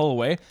trying to pull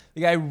away.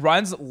 The guy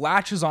runs,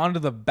 latches onto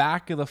the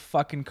back of the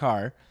fucking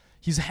car.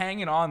 He's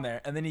hanging on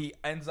there, and then he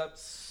ends up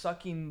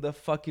sucking the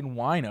fucking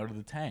wine out of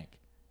the tank.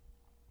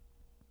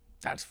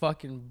 That's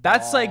fucking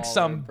That's like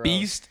some bro.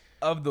 beast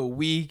of the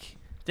week.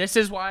 This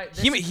is why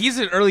He's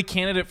an early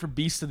candidate for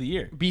beast of the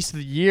year. Beast of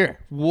the year.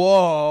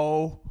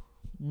 Whoa.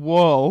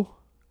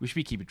 We should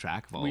be keeping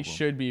track of all of them. We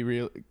should be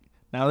real.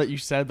 Now that you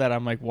said that,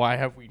 I'm like, why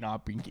have we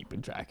not been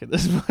keeping track of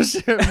this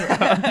bullshit, bro?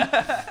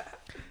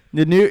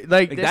 The new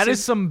that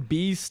is some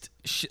beast.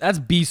 That's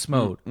beast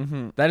mode.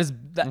 Mm-hmm. That is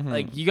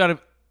like you gotta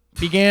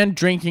began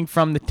drinking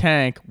from the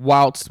tank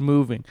whilst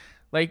moving.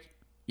 Like,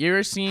 you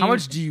ever seen? How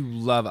much do you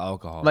love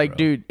alcohol? Like, bro?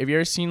 dude, have you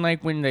ever seen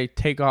like when they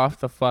take off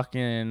the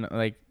fucking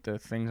like the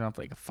things off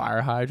like a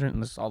fire hydrant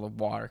and this all the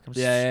water comes?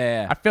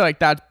 Yeah. I feel like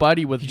that's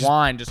Buddy with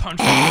wine, just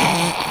punching,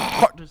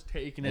 just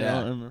taking it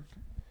out. And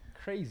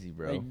crazy,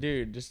 bro. like,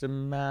 dude, just a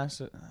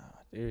massive,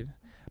 dude.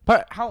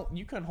 But how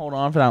you couldn't hold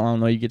on for that long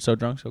though? You get so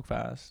drunk so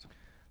fast.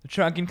 The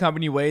trucking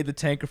company weighed the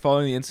tanker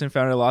following the incident,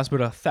 found it lost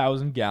about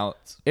 1,000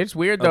 gallons. It's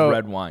weird though. Of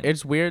red wine.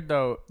 It's weird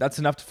though. That's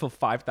enough to fill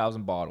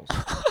 5,000 bottles.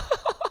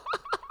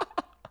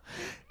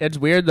 It's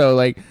weird though.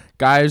 Like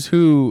guys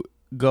who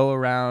go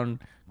around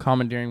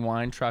commandeering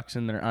wine trucks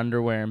in their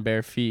underwear and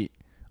bare feet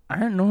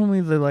aren't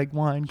normally the like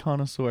wine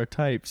connoisseur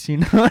types. You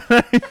know what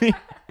I mean?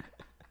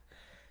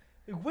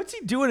 What's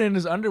he doing in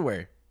his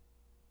underwear?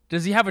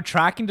 Does he have a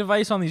tracking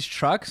device on these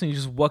trucks and he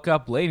just woke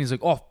up late and he's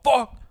like, oh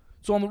fuck,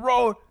 it's on the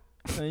road.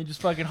 And he just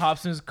fucking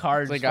hops in his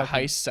car. It's like a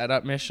heist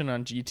setup mission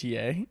on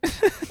GTA.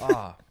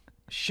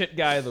 Shit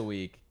guy of the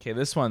week. Okay,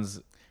 this one's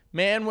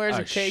man wears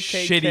a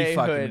KKK shitty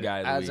fucking hood guy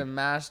of the as week. a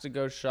mask to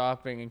go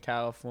shopping in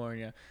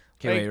California.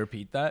 Okay, wait,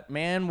 repeat that.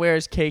 Man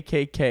wears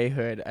KKK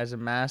hood as a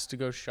mask to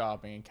go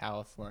shopping in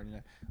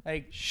California.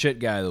 Like, shit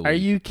guy of the week. Are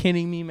you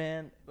kidding me,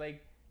 man?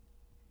 Like,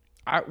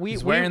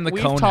 He's wearing the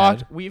cone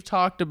head. We've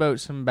talked about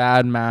some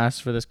bad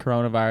masks for this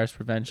coronavirus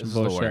prevention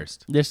bullshit. The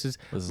worst. This is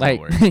like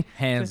the worst.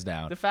 Hands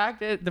down. The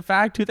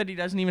fact too that he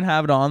doesn't even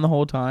have it on the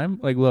whole time.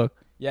 Like, look.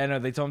 Yeah, no,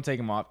 they told him to take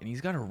him off, and he's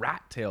got a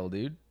rat tail,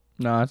 dude.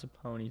 No, it's a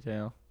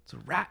ponytail. It's a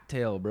rat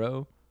tail,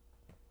 bro.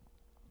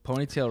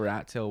 Ponytail,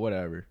 rat tail,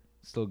 whatever.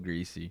 Still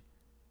greasy.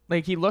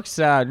 Like, he looks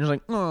sad. He's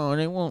like, oh,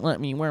 they won't let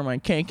me wear my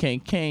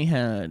KKK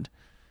head.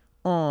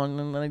 Oh,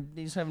 and like,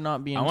 these have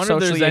not been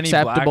socially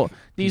acceptable.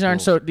 These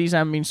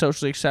haven't been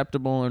socially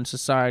acceptable in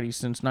society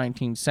since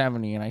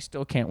 1970, and I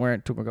still can't wear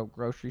it to go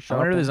grocery shopping. I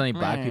wonder if there's any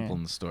black people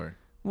in the store.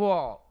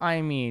 Well,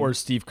 I mean, or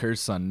Steve Kerr's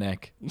son,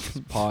 Nick.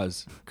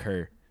 Pause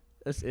Kerr.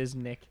 This is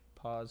Nick.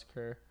 Pause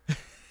Kerr.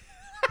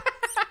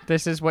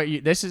 This is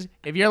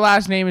if your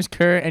last name is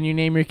Kerr and you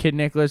name your kid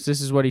Nicholas,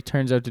 this is what he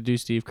turns out to do,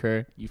 Steve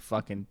Kerr. You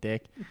fucking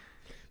dick.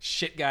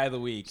 Shit guy of the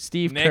week.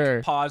 Steve Nick,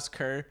 Kerr. Pause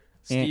Kerr.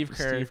 Steve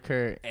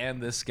Kerr,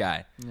 and this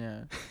guy.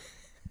 Yeah.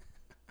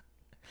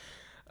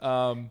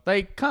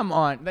 Like, come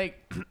on.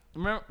 Like,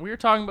 remember, we were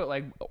talking about,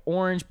 like,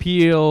 orange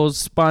peels,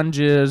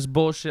 sponges,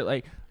 bullshit,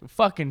 like,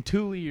 fucking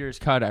 2 liters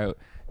cut out.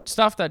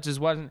 Stuff that just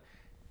wasn't.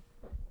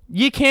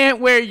 You can't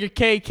wear your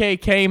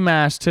KKK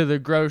mask to the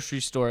grocery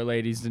store,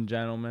 ladies and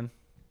gentlemen.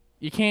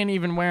 You can't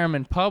even wear them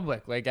in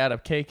public, like, at a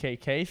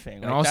KKK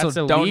thing. And like, also, that's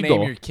illegal. don't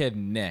name your kid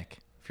Nick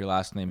if your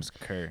last name's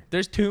Kerr.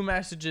 There's 2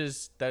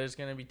 messages that is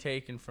going to be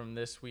taken from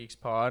this week's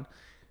pod.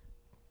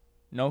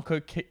 No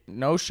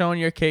showing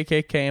your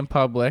KKK in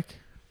public.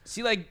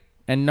 See, like,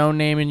 and no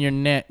naming your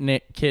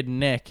kid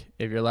Nick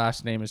if your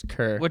last name is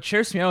Kerr. What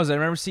cheers me out is I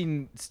remember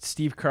seeing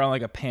Steve Kerr on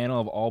like a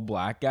panel of all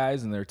black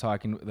guys, and they're all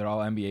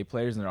NBA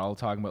players, and they're all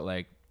talking about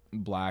like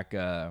black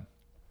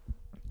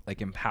like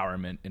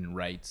empowerment and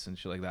rights and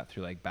shit like that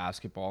through like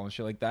basketball and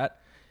shit like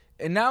that.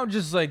 And now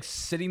just like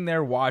sitting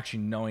there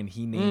watching, knowing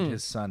he named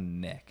his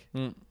son Nick.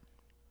 To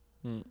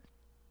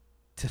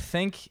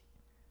think,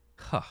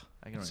 I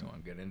don't even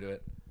want to get into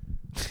it.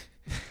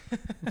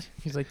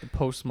 He's like the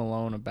Post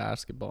Malone of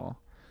basketball.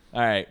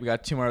 All right, we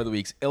got 2 more of the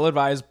weeks.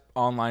 Ill-advised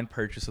online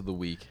purchase of the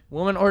week.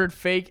 Woman ordered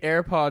fake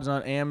AirPods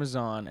on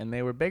Amazon, and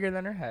they were bigger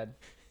than her head.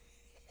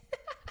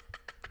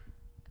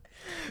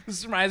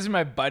 This reminds me of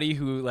my buddy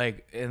who,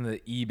 like, in the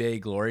eBay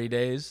glory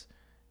days,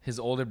 his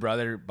older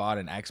brother bought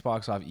an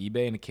Xbox off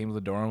eBay, and it came to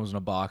the door and was in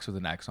a box with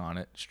an X on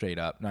it, straight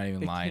up, not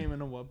even lying. It came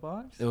in a what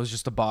box? It was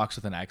just a box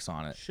with an X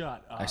on it.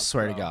 Shut up. I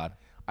swear bro. to God.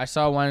 I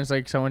saw one. It's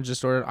like someone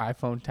just ordered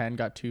iPhone 10,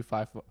 got two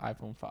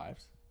iPhone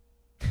 5s.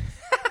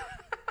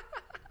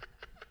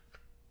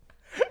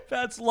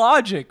 That's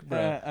logic,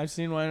 bro. I've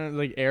seen one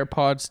like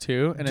AirPods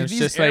too, and Do it's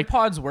these just like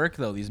AirPods work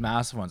though? These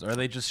massive ones, or are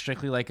they just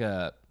strictly like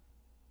a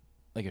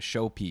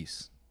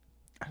showpiece?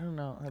 I don't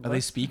know. Are they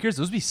speakers?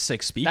 Those would be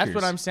sick speakers. That's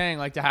what I'm saying.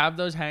 Like to have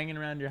those hanging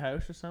around your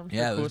house or something.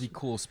 Yeah, those those would be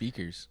cool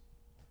speakers.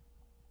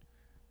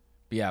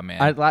 But yeah,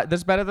 man.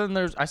 That's better than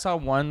there's. I saw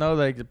one though.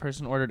 Like the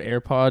person ordered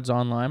AirPods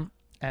online,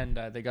 and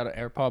they got an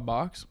AirPod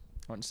box.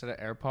 Instead of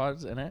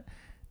AirPods in it,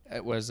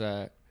 it was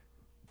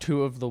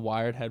two of the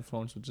wired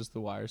headphones with just the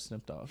wires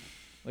snipped off,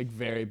 like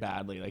very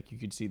badly. Like you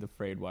could see the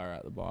frayed wire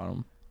at the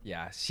bottom.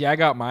 Yeah. See, I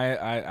got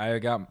I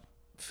got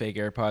fake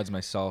AirPods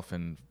myself,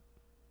 and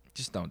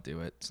just don't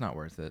do it. It's not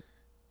worth it.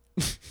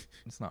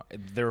 It's not.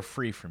 They're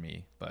free for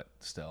me, but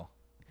still.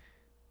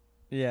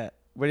 Yeah.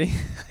 What do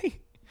you?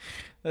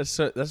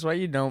 That's why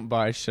you don't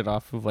buy shit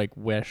off of like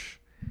Wish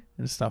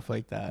and stuff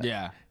like that.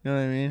 Yeah. You know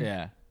what I mean?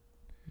 Yeah.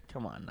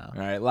 Come on now.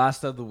 All right.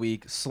 Last of the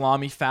week.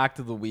 Salami fact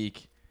of the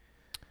week.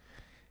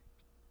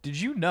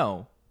 Did you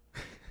know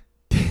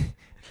that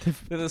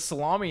the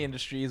salami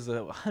industry is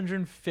a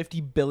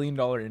 $150 billion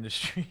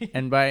industry?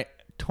 And by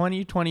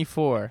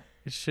 2024,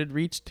 it should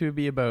reach to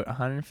be about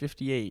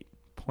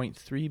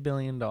 $158.3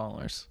 billion.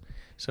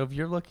 So if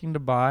you're looking to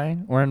buy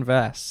or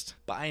invest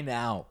Buy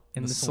now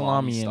in the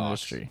salami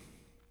stocks. industry.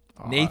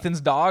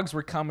 Nathan's dogs,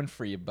 we're coming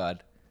for you,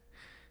 bud.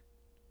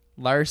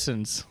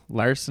 Larson's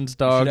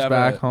dogs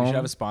back home. We should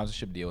have a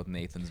sponsorship deal with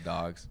Nathan's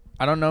dogs.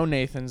 I don't know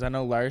Nathan's. I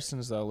know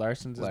Larson's though.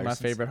 Larson's is my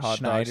favorite hot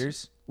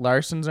Schneider's. dogs.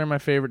 Larson's are my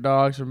favorite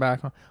dogs from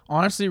back home.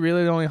 Honestly,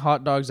 really the only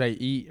hot dogs I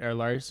eat are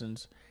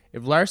Larson's.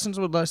 If Larson's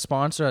would let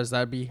sponsor us,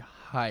 that'd be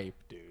hype,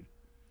 dude.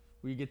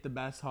 We get the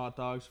best hot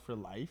dogs for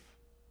life.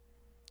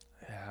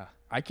 Yeah.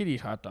 I could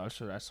eat hot dogs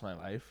for the rest of my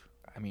life.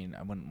 I mean,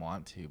 I wouldn't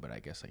want to, but I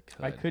guess I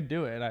could. I could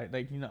do it.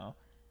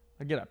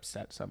 I get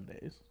upset some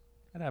days.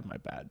 I'd have my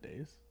bad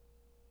days,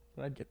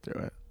 but I'd get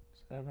through it.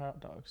 I'd have hot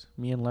dogs.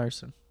 Me and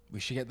Larson. We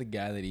should get the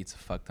guy that eats a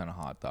fuck ton of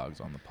hot dogs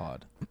on the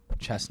pod.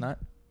 Chestnut?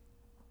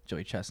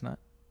 Joey Chestnut?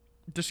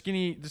 The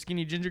skinny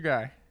ginger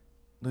guy.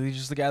 He's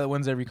just the guy that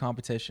wins every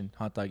competition,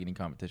 hot dog eating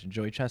competition.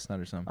 Joey Chestnut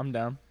or something. I'm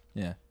down.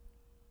 Yeah.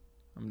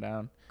 I'm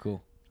down.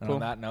 Cool. And Cool.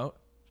 on that note,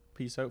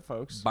 Peace out,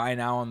 folks. buy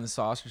now on the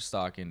sausage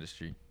stock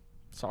industry.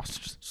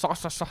 Sauce.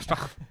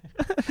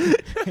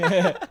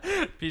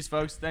 Peace,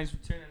 folks. Thanks for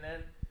tuning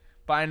in.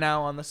 Buy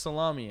now on the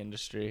salami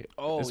industry.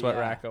 Oh, is what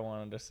yeah. Racco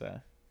wanted to say.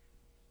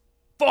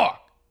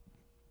 Fuck!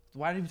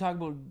 Why did we talk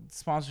about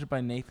sponsorship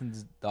by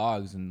Nathan's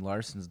dogs and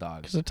Larson's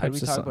dogs? Why did we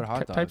talk about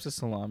hot dogs? Types of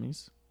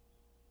salamis.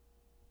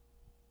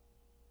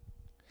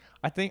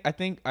 I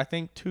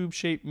think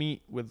tube-shaped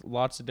meat with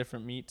lots of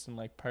different meats and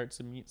like parts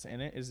of meats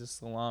in it is a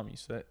salami.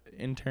 So that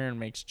in turn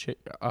makes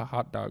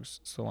hot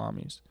dogs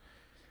salamis.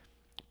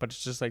 But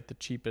it's just like the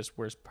cheapest,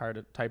 worst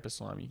type of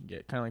salami you can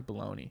get. Kind of like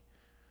bologna.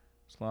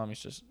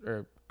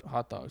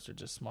 Hot dogs are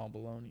just small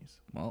bolognas.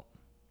 Well,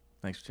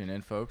 thanks for tuning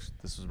in, folks.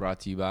 This was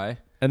brought to you by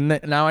And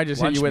now I just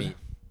hit Lunch you with Meat.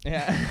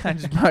 Yeah, I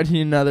just brought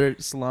you another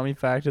salami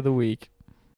fact of the week.